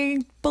that they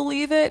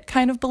believe it,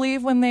 kind of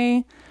believe when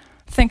they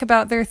think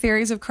about their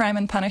theories of crime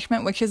and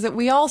punishment, which is that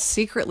we all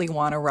secretly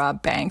want to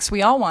rob banks.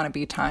 We all want to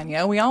be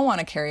Tanya. We all want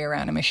to carry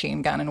around a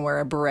machine gun and wear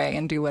a beret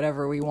and do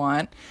whatever we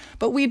want.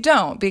 But we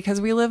don't, because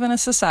we live in a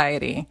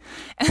society.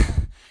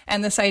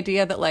 And this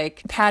idea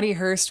that, Patty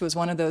Hearst was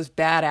one of those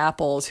bad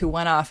apples who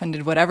went off and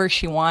did whatever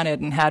she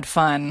wanted and had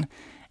fun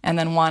and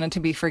then wanted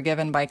to be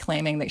forgiven by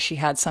claiming that she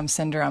had some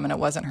syndrome and it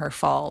wasn't her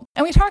fault.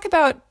 And we talk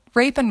about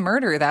rape and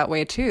murder that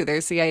way, too.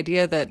 There's the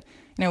idea that,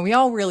 we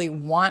all really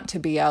want to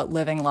be out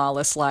living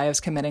lawless lives,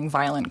 committing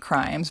violent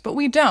crimes, but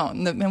we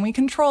don't. And we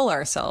control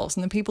ourselves.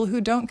 And the people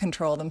who don't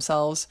control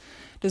themselves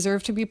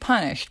deserve to be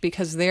punished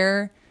because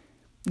they're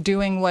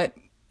doing what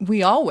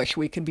we all wish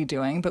we could be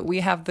doing, but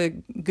we have the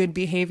good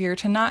behavior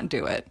to not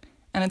do it.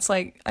 And it's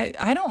like,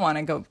 I don't want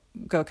to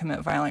go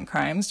commit violent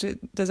crimes.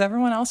 Does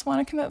everyone else want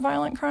to commit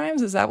violent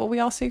crimes? Is that what we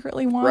all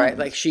secretly want? Right,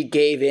 like she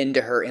gave in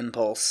to her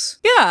impulse.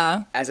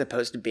 Yeah. As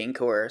opposed to being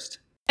coerced.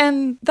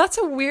 And that's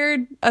a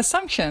weird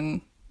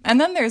assumption. And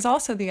then there's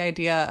also the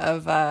idea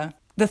of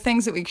the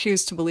things that we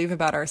choose to believe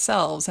about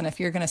ourselves. And if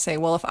you're going to say,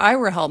 well, if I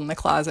were held in the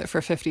closet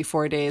for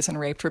 54 days and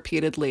raped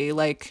repeatedly,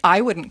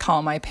 I wouldn't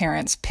call my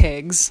parents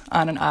pigs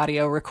on an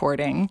audio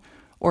recording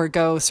or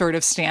go sort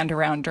of stand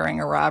around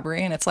during a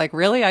robbery. And it's like,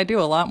 really? I do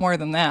a lot more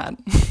than that.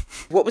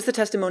 What was the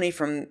testimony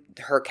from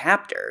her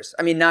captors?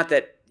 I mean, not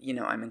that,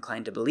 I'm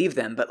inclined to believe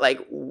them, but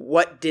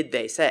what did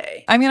they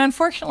say? I mean,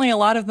 unfortunately, a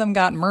lot of them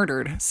got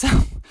murdered. So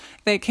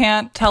they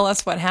can't tell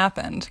us what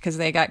happened because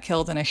they got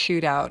killed in a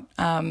shootout.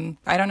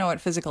 I don't know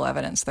what physical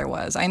evidence there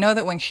was. I know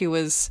that when she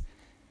was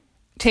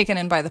taken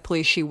in by the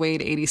police, she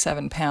weighed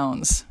 87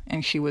 pounds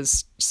and she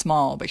was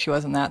small, but she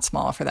wasn't that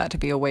small for that to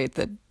be a weight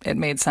that it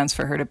made sense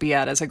for her to be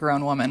at as a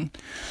grown woman.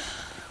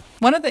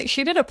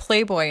 She did a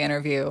Playboy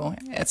interview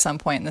at some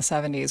point in the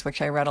 70s,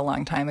 which I read a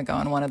long time ago.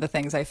 And one of the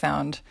things I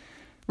found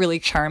really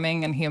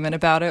charming and human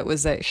about it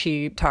was that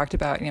she talked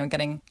about,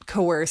 getting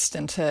coerced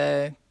into,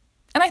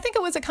 and I think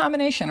it was a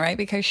combination, right?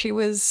 Because she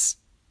was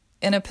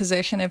in a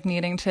position of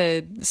needing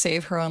to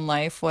save her own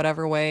life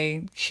whatever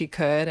way she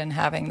could, and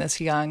having this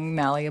young,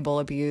 malleable,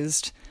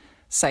 abused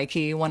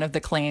psyche. One of the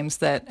claims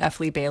that F.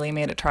 Lee Bailey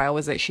made at trial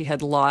was that she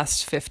had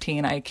lost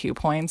 15 IQ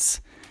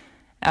points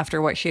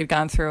after what she had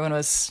gone through and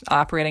was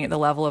operating at the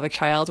level of a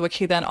child, which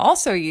he then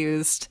also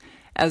used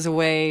as a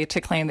way to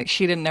claim that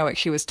she didn't know what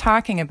she was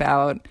talking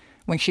about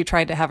when she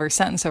tried to have her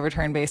sentence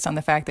overturned based on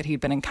the fact that he'd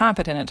been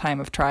incompetent at time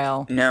of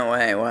trial. No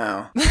way,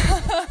 wow.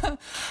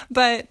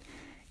 But,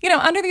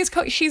 under these,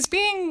 she's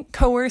being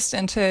coerced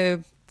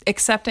into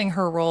accepting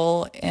her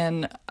role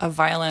in a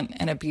violent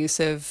and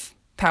abusive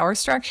power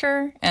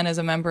structure, and as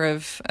a member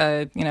of,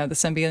 the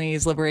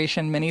Symbionese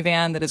Liberation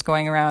minivan that is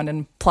going around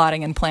and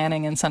plotting and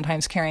planning and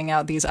sometimes carrying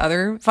out these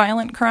other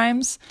violent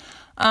crimes.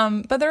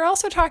 But they're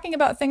also talking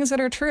about things that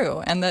are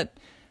true, and that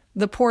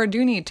the poor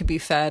do need to be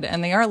fed,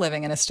 and they are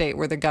living in a state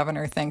where the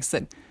governor thinks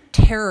that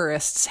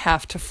terrorists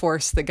have to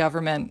force the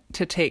government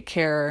to take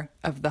care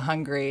of the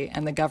hungry,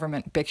 and the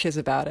government bitches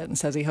about it and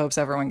says he hopes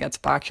everyone gets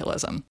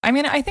botulism. I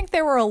mean, I think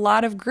there were a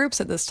lot of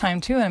groups at this time,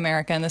 too, in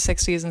America in the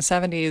 60s and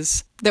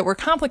 70s that were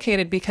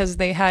complicated because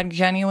they had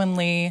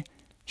genuinely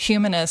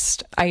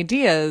humanist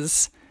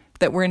ideas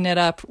that were knit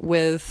up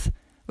with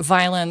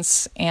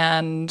violence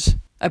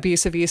and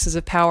abusive uses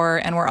of power,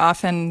 and were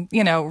often,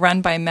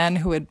 run by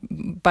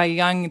by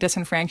young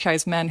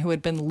disenfranchised men who had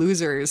been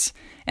losers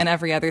in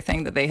every other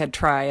thing that they had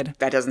tried.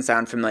 That doesn't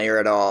sound familiar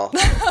at all.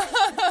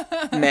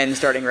 Men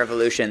starting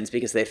revolutions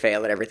because they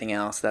fail at everything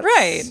else. That's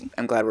right.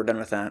 I'm glad we're done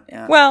with that.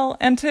 Yeah. Well,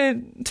 and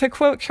to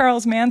quote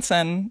Charles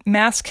Manson,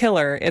 mass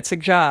killer, it's a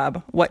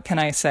job. What can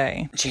I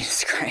say?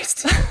 Jesus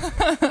Christ.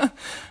 And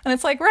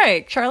it's like,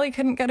 right, Charlie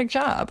couldn't get a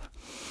job.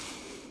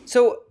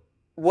 So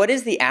what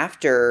is the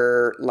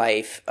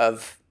afterlife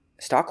of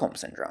Stockholm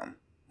Syndrome?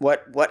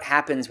 What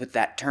happens with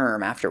that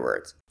term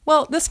afterwards?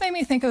 Well, this made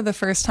me think of the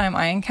first time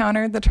I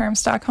encountered the term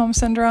Stockholm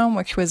Syndrome,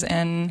 which was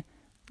in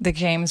the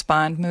James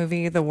Bond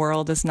movie, The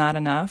World Is Not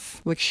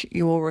Enough, which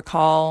you will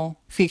recall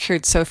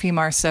featured Sophie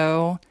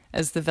Marceau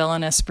as the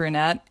villainous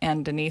brunette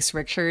and Denise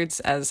Richards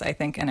as, I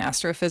think, an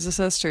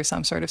astrophysicist or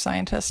some sort of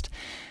scientist.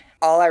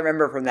 All I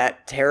remember from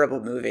that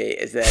terrible movie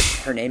is that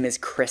her name is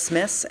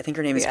Christmas. I think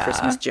her name is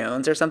Christmas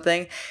Jones or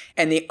something.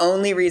 And the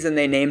only reason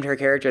they named her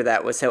character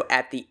that was so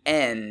at the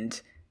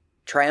end,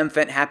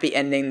 triumphant, happy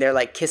ending, they're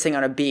like kissing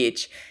on a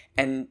beach.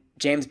 And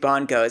James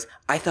Bond goes,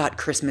 I thought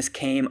Christmas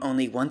came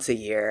only once a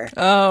year.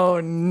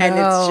 Oh, no. And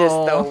it's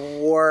just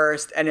the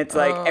worst. And it's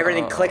like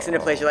everything clicks into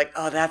place. You're like,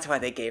 oh, that's why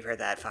they gave her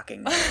that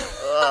fucking name.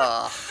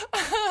 Ugh.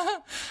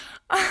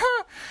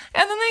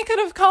 And then they could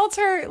have called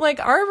her like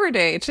Arbor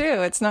Day too.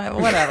 It's not,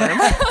 whatever.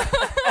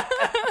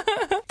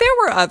 There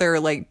were other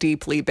like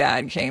deeply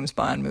bad James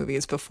Bond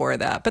movies before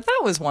that, but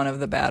that was one of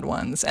the bad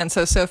ones. And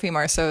so Sophie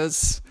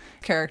Marceau's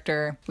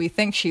character, we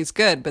think she's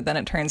good, but then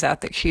it turns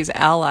out that she's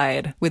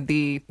allied with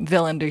the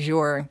villain du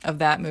jour of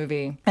that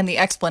movie. And the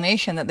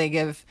explanation that they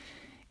give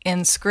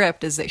in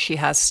script is that she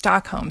has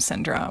Stockholm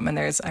Syndrome. And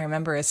I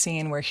remember a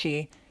scene where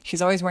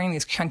she's always wearing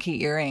these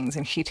chunky earrings,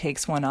 and she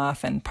takes one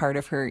off and part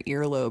of her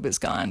earlobe is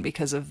gone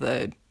because of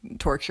the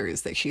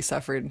tortures that she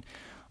suffered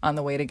on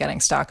the way to getting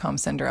Stockholm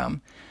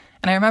Syndrome.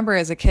 And I remember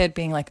as a kid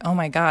being like, oh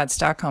my God,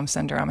 Stockholm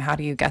Syndrome, how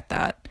do you get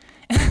that?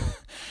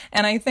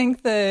 And I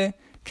think the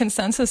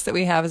consensus that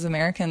we have as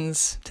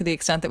Americans, to the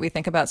extent that we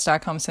think about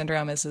Stockholm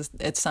Syndrome, is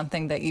it's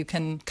something that you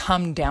can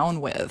come down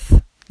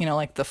with,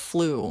 like the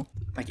flu.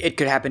 Like it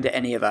could happen to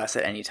any of us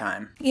at any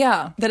time.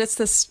 Yeah, that it's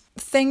this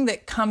thing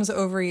that comes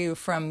over you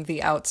from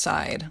the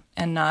outside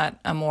and not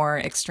a more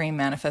extreme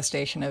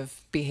manifestation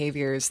of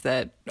behaviors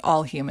that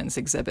all humans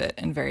exhibit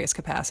in various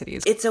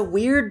capacities. It's a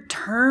weird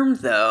term,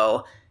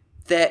 though,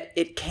 that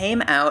it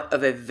came out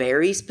of a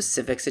very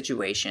specific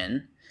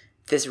situation.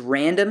 This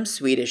random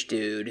Swedish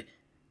dude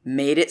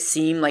made it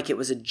seem like it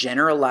was a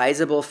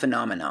generalizable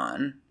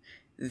phenomenon.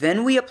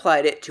 Then we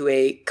applied it to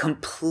a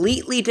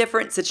completely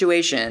different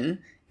situation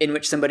in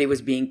which somebody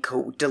was being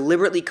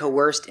deliberately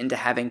coerced into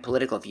having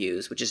political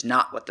views, which is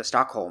not what the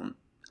Stockholm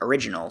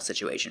original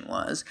situation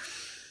was.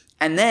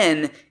 And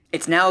then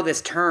it's now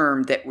this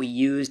term that we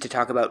use to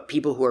talk about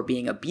people who are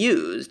being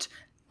abused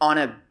on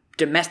a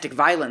domestic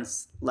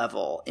violence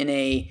level, in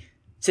a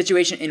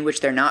situation in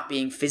which they're not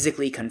being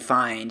physically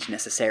confined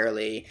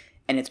necessarily,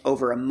 and it's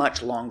over a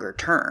much longer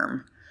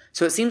term.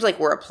 So it seems like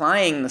we're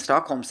applying the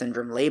Stockholm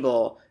Syndrome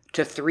label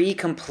to three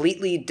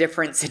completely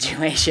different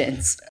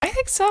situations. I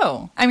think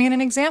so. I mean,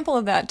 an example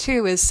of that,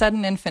 too, is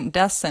sudden infant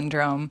death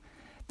syndrome.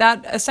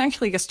 That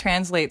essentially just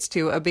translates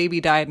to a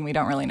baby died and we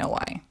don't really know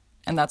why.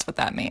 And that's what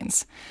that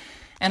means.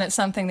 And it's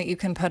something that you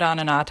can put on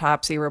an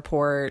autopsy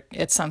report.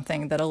 It's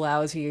something that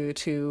allows you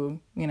to,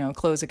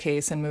 close a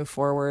case and move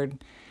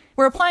forward.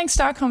 We're applying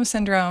Stockholm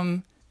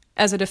Syndrome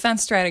as a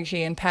defense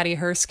strategy in Patty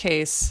Hearst's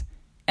case.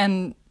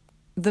 And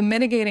the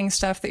mitigating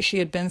stuff that she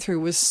had been through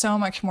was so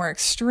much more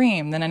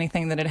extreme than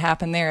anything that had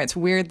happened there. It's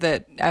weird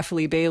that F.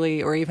 Lee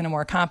Bailey, or even a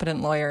more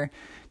competent lawyer,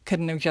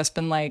 couldn't have just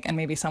been like, and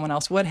maybe someone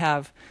else would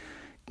have,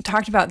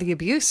 talked about the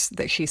abuse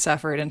that she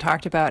suffered and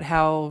talked about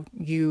how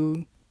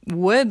you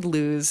would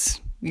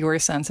lose your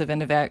sense of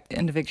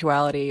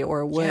individuality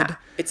or would... Yeah.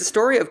 It's a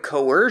story of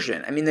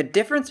coercion. I mean, the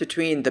difference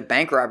between the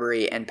bank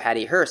robbery and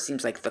Patty Hearst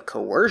seems like the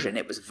coercion.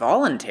 It was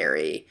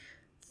voluntary.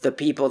 The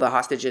people, the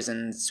hostages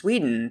in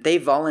Sweden, they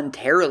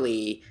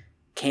voluntarily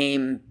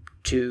came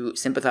to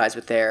sympathize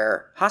with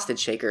their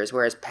hostage takers,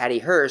 whereas Patty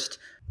Hearst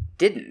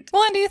didn't.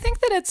 Well, and do you think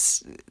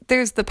that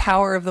there's the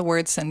power of the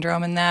word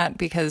syndrome in that?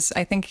 Because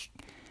I think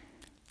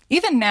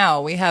even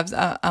now we have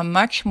a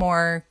much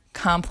more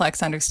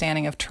complex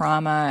understanding of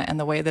trauma and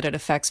the way that it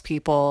affects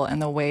people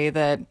and the way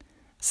that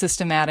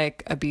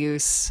systematic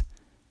abuse,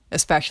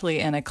 especially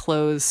in a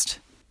closed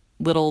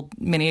little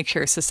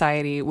miniature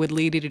society, would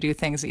lead you to do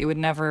things that you would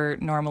never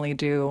normally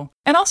do.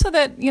 And also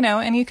that,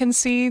 and you can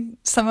see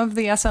some of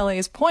the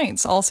SLA's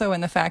points also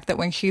in the fact that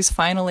when she's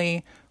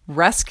finally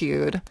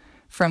rescued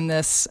from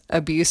this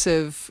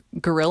abusive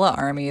guerrilla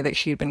army that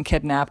she'd been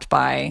kidnapped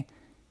by,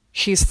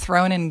 she's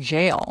thrown in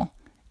jail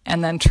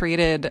and then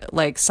treated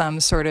like some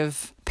sort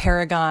of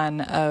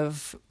paragon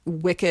of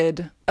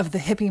the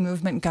hippie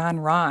movement gone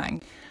wrong.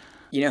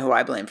 You know who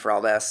I blame for all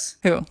this?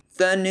 Who?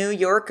 The New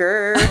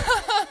Yorker.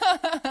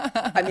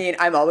 I mean,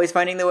 I'm always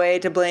finding the way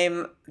to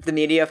blame the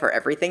media for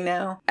everything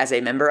now, as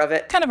a member of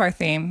it. Kind of our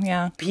theme,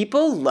 yeah.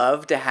 People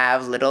love to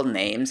have little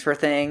names for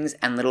things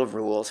and little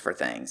rules for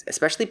things,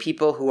 especially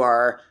people who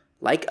are,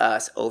 like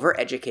us,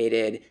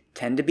 overeducated,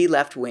 tend to be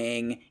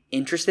left-wing,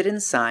 interested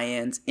in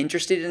science,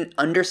 interested in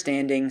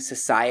understanding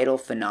societal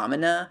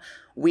phenomena.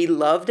 We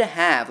love to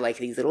have, like,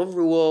 these little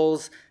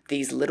rules,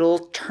 these little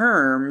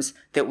terms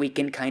that we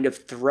can kind of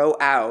throw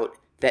out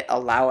that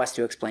allow us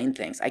to explain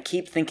things. I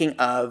keep thinking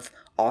of,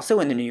 also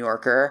in the New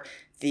Yorker,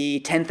 the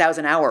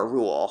 10,000 hour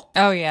rule.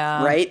 Oh,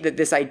 yeah. Right? That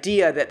this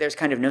idea that there's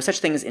kind of no such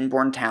thing as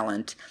inborn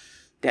talent,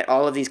 that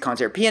all of these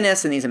concert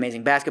pianists and these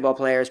amazing basketball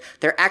players,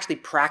 they're actually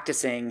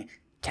practicing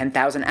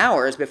 10,000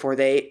 hours before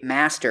they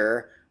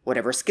master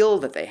whatever skill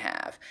that they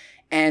have.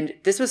 And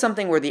this was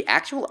something where the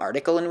actual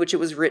article in which it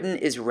was written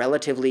is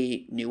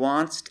relatively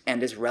nuanced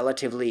and is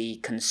relatively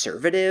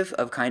conservative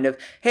of kind of,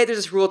 hey, there's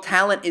this rule,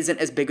 talent isn't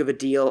as big of a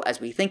deal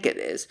as we think it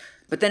is.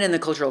 But then in the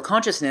cultural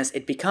consciousness,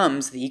 it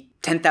becomes the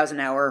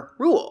 10,000 hour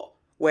rule,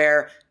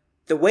 where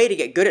the way to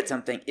get good at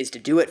something is to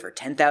do it for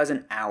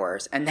 10,000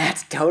 hours. And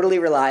that's totally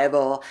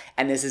reliable.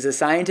 And this is a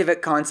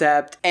scientific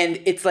concept. And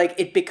it's like,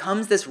 it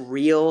becomes this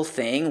real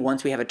thing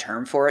once we have a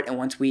term for it and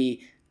once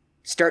we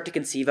start to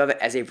conceive of it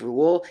as a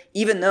rule,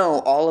 even though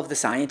all of the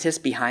scientists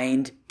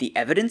behind the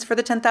evidence for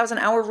the 10,000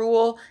 hour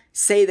rule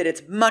say that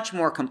it's much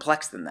more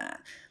complex than that.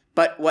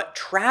 But what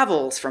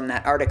travels from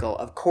that article,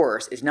 of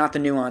course, is not the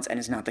nuance and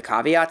is not the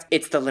caveats,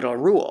 it's the little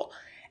rule.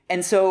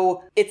 And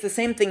so it's the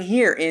same thing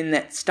here in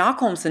that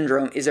Stockholm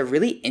Syndrome is a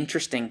really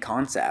interesting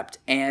concept,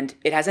 and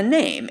it has a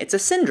name. It's a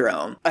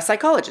syndrome. A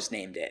psychologist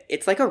named it.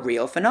 It's like a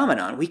real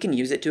phenomenon. We can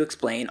use it to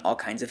explain all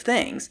kinds of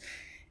things.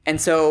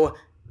 And so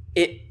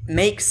it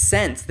makes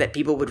sense that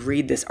people would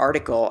read this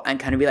article and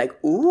kind of be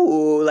like,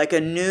 ooh, like a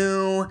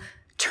new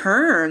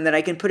term that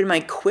I can put in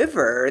my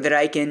quiver that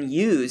I can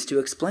use to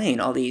explain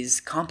all these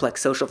complex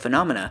social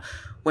phenomena,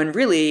 when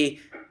really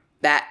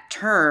that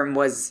term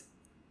was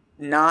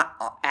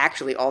not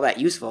actually all that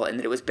useful, and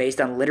that it was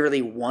based on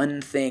literally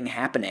one thing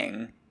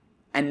happening.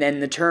 And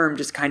then the term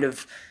just kind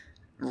of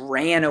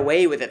ran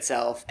away with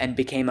itself and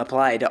became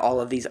applied to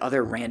all of these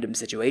other random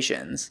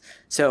situations.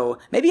 So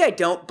maybe I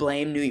don't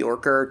blame New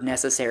Yorker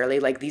necessarily.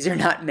 Like, these are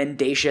not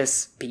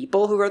mendacious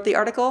people who wrote the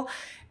article.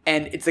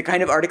 And it's the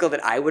kind of article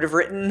that I would have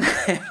written,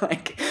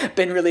 like,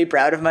 been really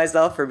proud of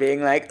myself for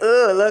being like,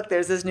 oh, look,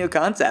 there's this new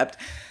concept.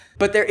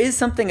 But there is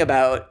something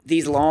about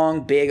these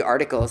long, big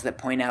articles that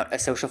point out a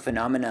social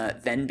phenomena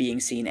then being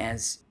seen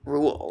as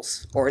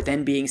rules, or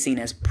then being seen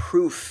as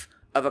proof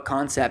of a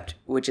concept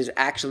which is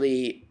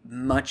actually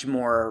much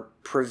more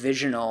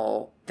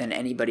provisional than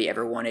anybody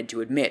ever wanted to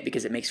admit,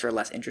 because it makes for a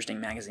less interesting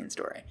magazine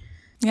story.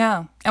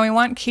 Yeah, and we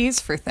want keys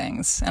for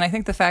things. And I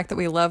think the fact that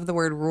we love the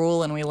word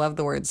rule and we love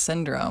the word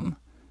syndrome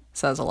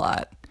says a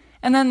lot.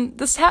 And then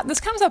this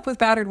comes up with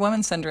battered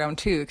woman syndrome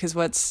too,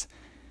 because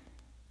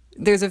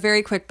there's a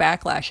very quick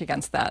backlash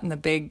against that. And the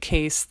big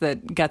case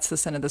that gets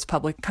this into this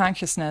public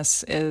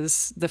consciousness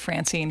is the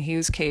Francine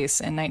Hughes case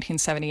in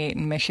 1978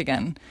 in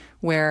Michigan,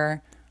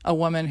 where a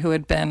woman who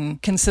had been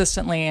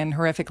consistently and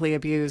horrifically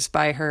abused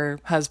by her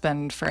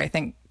husband for, I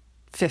think,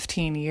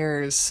 15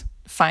 years,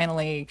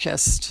 finally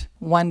just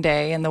one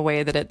day, in the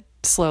way that it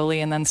slowly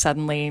and then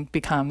suddenly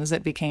becomes,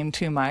 it became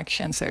too much.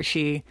 And so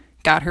she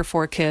got her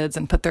 4 kids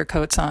and put their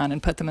coats on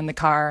and put them in the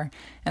car.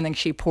 And then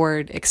she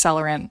poured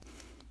accelerant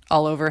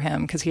all over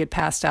him because he had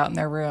passed out in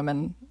their room,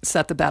 and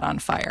set the bed on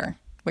fire,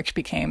 which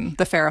became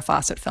the Farrah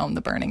Fawcett film,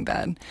 The Burning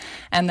Bed,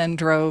 and then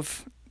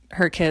drove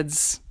her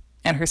kids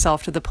and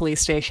herself to the police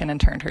station and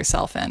turned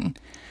herself in.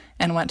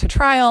 and went to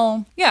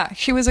trial. Yeah,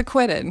 she was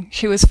acquitted.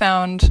 She was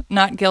found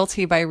not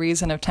guilty by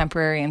reason of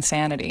temporary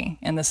insanity.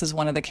 And this is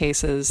one of the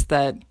cases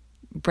that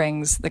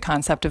brings the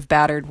concept of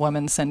battered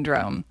woman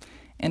syndrome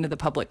into the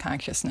public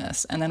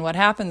consciousness. And then what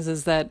happens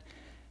is that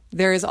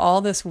there is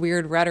all this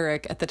weird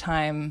rhetoric at the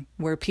time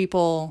where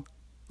people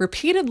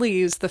repeatedly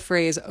use the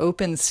phrase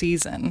open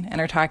season and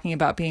are talking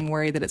about being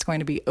worried that it's going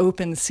to be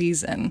open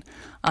season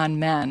on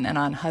men and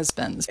on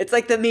husbands. It's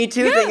like the Me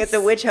Too thing at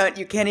the witch hunt.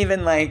 You can't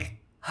even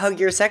hug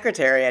your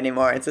secretary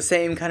anymore. It's the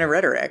same kind of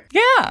rhetoric.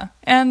 Yeah.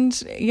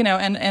 And,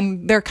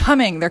 and they're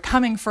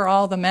coming for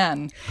all the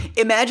men.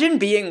 Imagine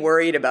being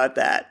worried about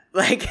that.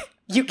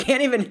 You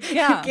can't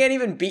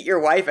even beat your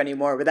wife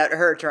anymore without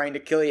her trying to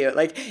kill you.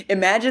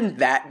 Imagine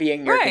that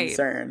being your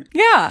concern.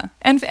 Yeah.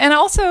 And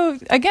also,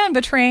 again,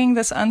 betraying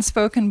this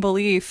unspoken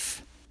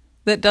belief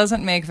that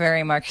doesn't make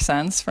very much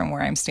sense from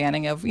where I'm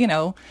standing of,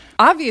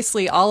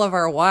 obviously all of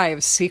our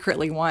wives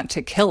secretly want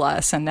to kill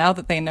us. And now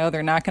that they know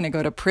they're not going to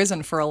go to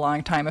prison for a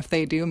long time, if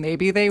they do,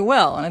 maybe they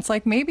will. And it's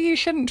maybe you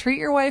shouldn't treat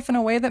your wife in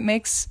a way that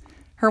makes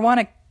her want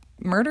to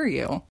murder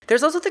you.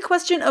 There's also the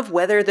question of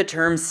whether the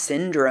term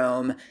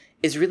syndrome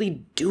is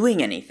really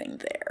doing anything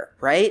there,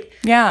 right?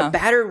 Yeah. A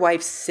battered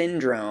wife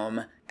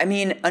syndrome. I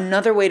mean,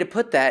 another way to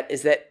put that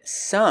is that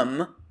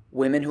some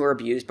women who are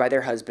abused by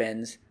their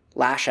husbands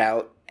lash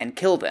out and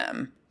kill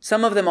them.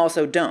 Some of them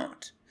also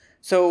don't.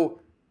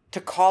 So to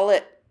call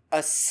it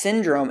a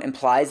syndrome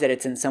implies that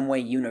it's in some way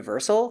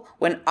universal,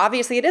 when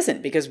obviously it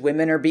isn't, because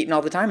women are beaten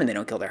all the time and they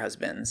don't kill their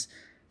husbands.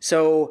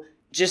 So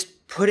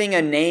just putting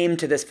a name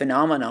to this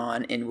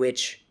phenomenon in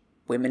which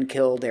women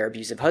kill their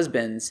abusive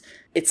husbands,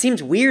 it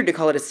seems weird to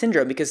call it a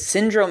syndrome, because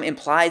syndrome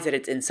implies that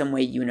it's in some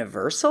way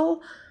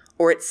universal,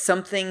 or it's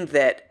something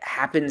that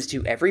happens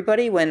to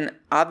everybody, when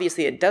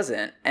obviously it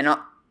doesn't. And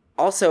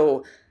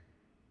also,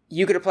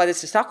 you could apply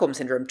this to Stockholm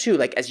Syndrome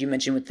too, as you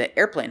mentioned with the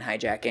airplane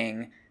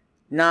hijacking.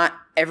 Not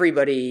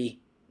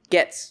everybody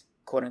gets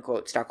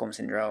quote-unquote Stockholm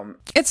Syndrome.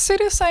 It's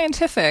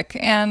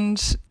pseudoscientific,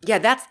 and... Yeah,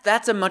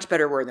 that's a much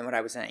better word than what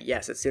I was saying.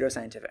 Yes, it's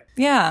pseudoscientific.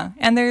 Yeah,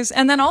 and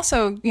then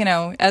also,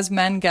 as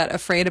men get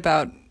afraid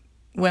about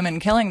women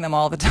killing them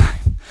all the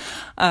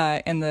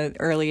time in the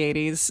early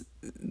 80s,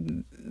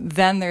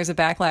 then there's a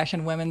backlash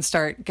and women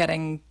start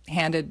getting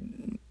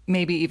handed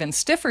maybe even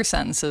stiffer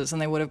sentences than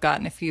they would have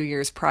gotten a few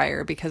years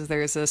prior, because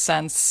there's a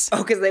sense...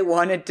 Oh, because they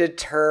want to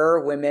deter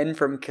women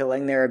from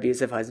killing their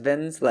abusive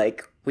husbands?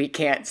 We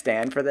can't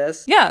stand for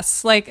this?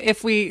 Yes.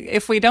 If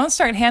we don't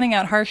start handing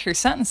out harsher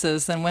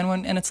sentences, then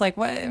and it's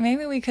what,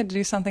 maybe we could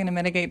do something to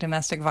mitigate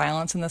domestic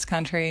violence in this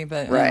country,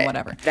 but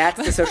whatever.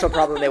 That's the social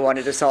problem they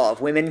wanted to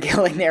solve. Women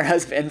killing their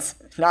husbands,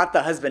 not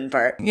the husband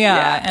part.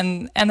 Yeah.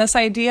 And this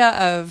idea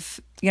of,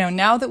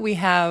 now that we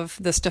have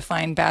this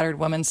defined battered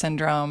woman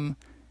syndrome,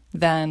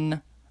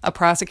 then a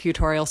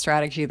prosecutorial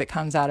strategy that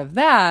comes out of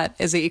that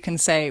is that you can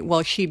say,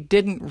 well, she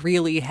didn't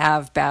really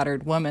have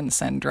battered woman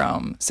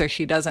syndrome, so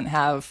she doesn't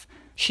have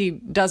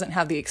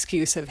the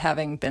excuse of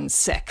having been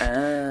sick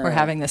or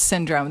having the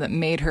syndrome that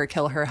made her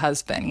kill her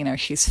husband.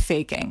 She's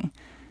faking.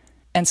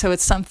 And so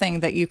it's something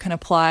that you can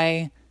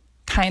apply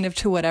kind of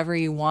to whatever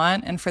you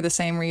want. And for the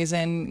same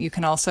reason, you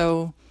can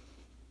also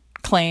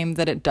claim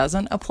that it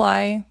doesn't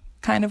apply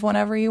kind of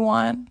whenever you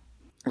want.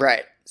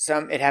 Right.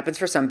 It happens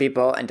for some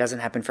people and doesn't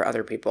happen for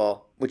other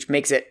people, which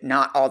makes it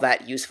not all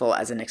that useful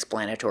as an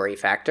explanatory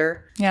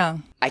factor. Yeah.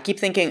 I keep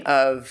thinking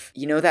of,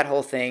 that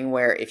whole thing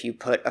where if you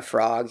put a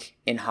frog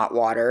in hot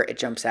water, it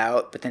jumps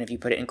out, but then if you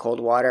put it in cold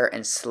water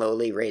and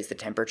slowly raise the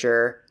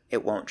temperature,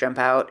 it won't jump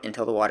out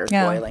until the water's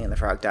boiling and the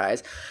frog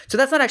dies. So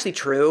that's not actually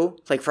true.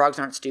 Frogs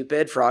aren't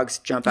stupid. Frogs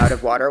jump out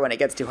of water when it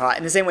gets too hot.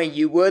 In the same way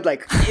you would.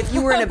 If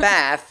you were in a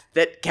bath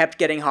that kept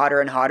getting hotter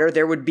and hotter,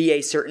 there would be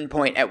a certain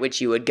point at which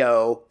you would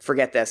go,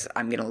 forget this,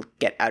 I'm going to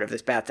get out of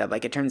this bathtub.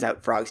 It turns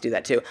out frogs do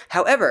that too.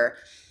 However,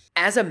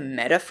 as a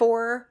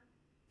metaphor,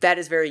 that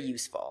is very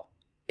useful.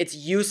 It's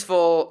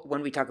useful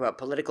when we talk about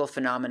political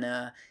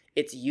phenomena.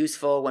 It's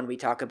useful when we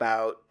talk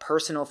about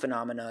personal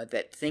phenomena,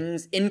 that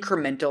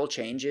incremental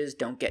changes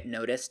don't get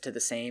noticed to the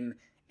same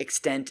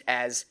extent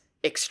as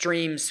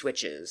extreme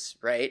switches,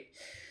 right?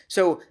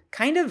 So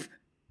kind of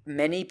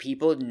many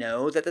people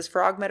know that this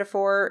frog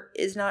metaphor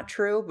is not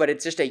true, but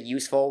it's just a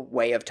useful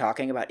way of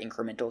talking about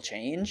incremental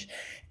change.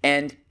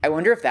 And I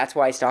wonder if that's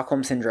why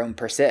Stockholm Syndrome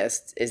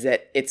persists, is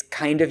that it's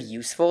kind of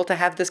useful to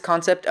have this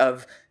concept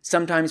of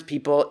sometimes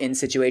people in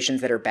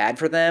situations that are bad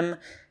for them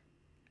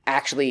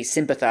actually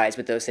sympathize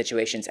with those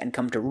situations and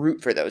come to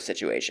root for those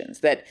situations.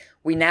 That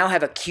we now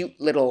have a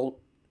cute little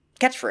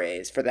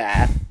catchphrase for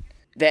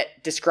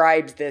that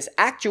describes this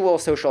actual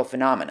social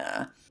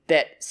phenomena.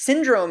 That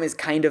syndrome is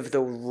kind of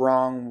the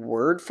wrong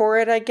word for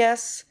it, I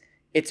guess.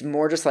 It's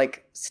more just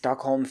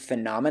Stockholm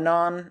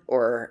phenomenon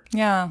or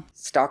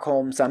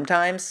Stockholm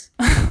sometimes.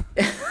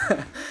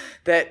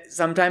 That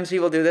sometimes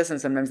people do this and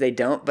sometimes they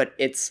don't, but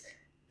it's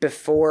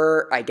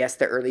before, I guess,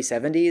 the early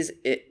 70s,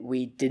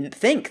 we didn't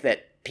think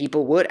that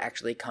people would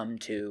actually come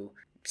to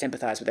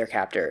sympathize with their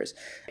captors.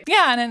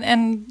 Yeah,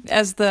 and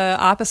as the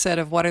opposite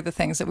of what are the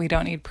things that we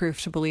don't need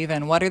proof to believe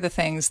in, what are the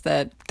things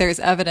that there's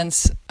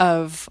evidence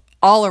of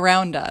all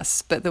around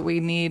us, but that we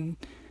need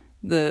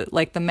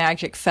the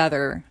magic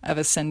feather of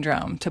a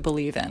syndrome to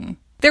believe in.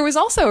 There was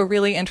also a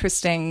really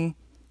interesting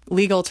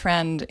legal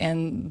trend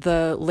in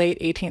the late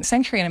 18th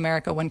century in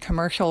America when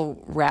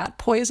commercial rat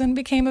poison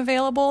became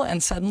available,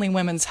 and suddenly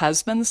women's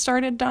husbands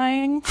started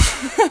dying,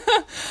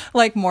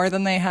 like more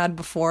than they had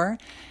before.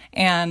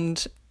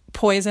 And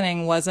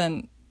poisoning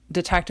wasn't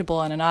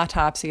detectable in an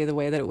autopsy the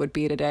way that it would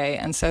be today.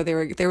 And so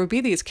there would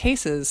be these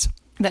cases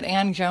that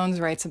Anne Jones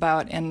writes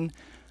about in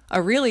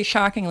a really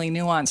shockingly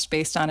nuanced,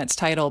 based on its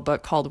title,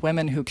 book called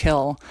Women Who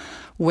Kill,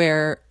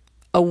 where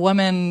a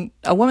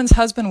woman's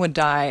husband would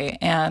die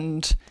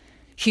and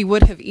he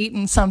would have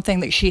eaten something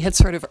that she had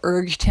sort of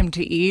urged him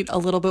to eat a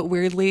little bit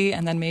weirdly,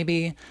 and then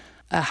maybe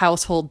a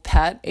household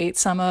pet ate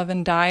some of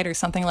and died or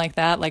something like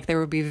that. Like, there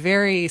would be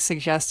very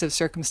suggestive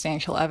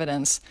circumstantial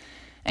evidence.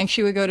 And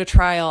she would go to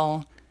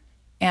trial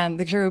and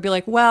the jury would be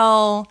like,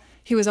 well,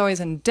 he was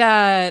always in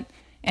debt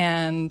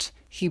and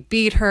he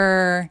beat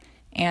her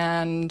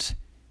and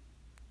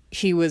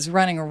he was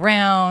running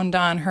around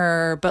on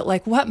her, but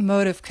like, what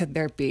motive could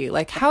there be?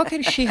 Like, how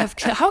could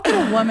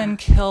a woman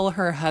kill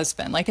her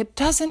husband? Like, it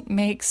doesn't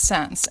make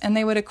sense. And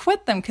they would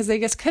acquit them because they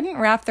just couldn't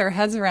wrap their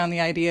heads around the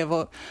idea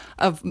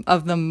of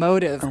the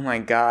motive. Oh my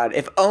God.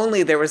 If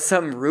only there was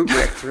some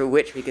rubric through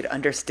which we could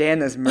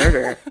understand this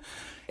murder.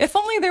 If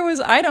only there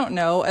was, I don't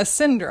know, a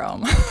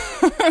syndrome.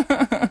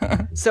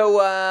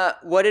 So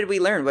what did we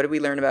learn? What did we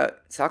learn about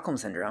Stockholm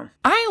Syndrome?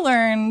 I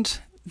learned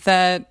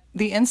that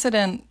the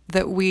incident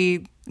that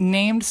we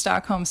named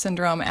Stockholm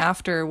Syndrome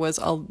after was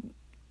a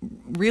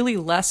really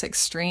less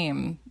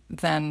extreme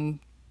than,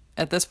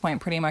 at this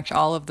point, pretty much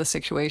all of the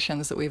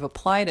situations that we've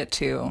applied it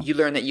to. You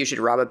learned that you should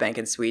rob a bank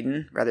in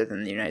Sweden rather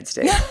than the United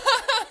States.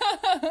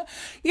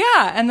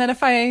 Yeah, and that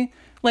if I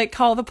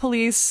call the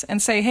police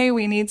and say, hey,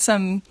 we need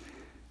some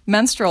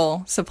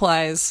menstrual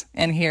supplies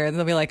in here,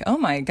 they'll be like, oh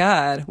my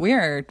God,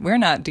 we're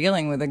not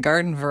dealing with a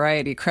garden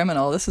variety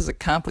criminal. This is a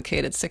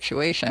complicated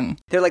situation.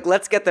 They're like,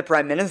 let's get the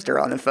prime minister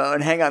on the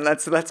phone. Hang on,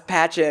 let's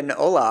patch in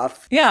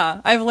Olaf.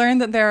 Yeah, I've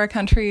learned that there are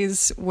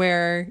countries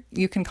where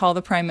you can call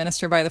the prime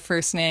minister by the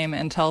first name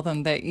and tell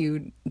them that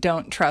you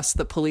don't trust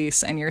the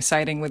police and you're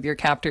siding with your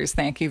captors,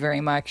 thank you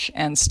very much,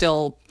 and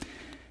still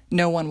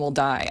no one will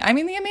die. I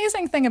mean, the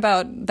amazing thing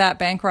about that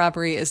bank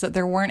robbery is that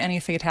there weren't any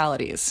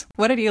fatalities.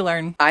 What did you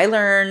learn? I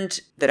learned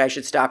that I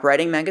should stop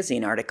writing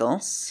magazine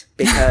articles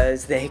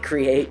because they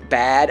create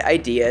bad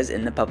ideas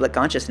in the public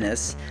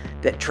consciousness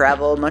that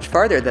travel much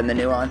farther than the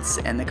nuance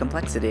and the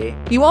complexity.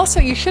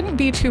 You shouldn't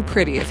be too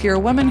pretty. If you're a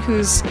woman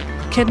who's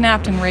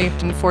kidnapped and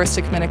raped and forced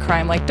to commit a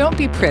crime, don't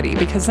be pretty,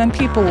 because then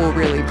people will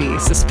really be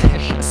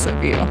suspicious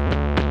of you.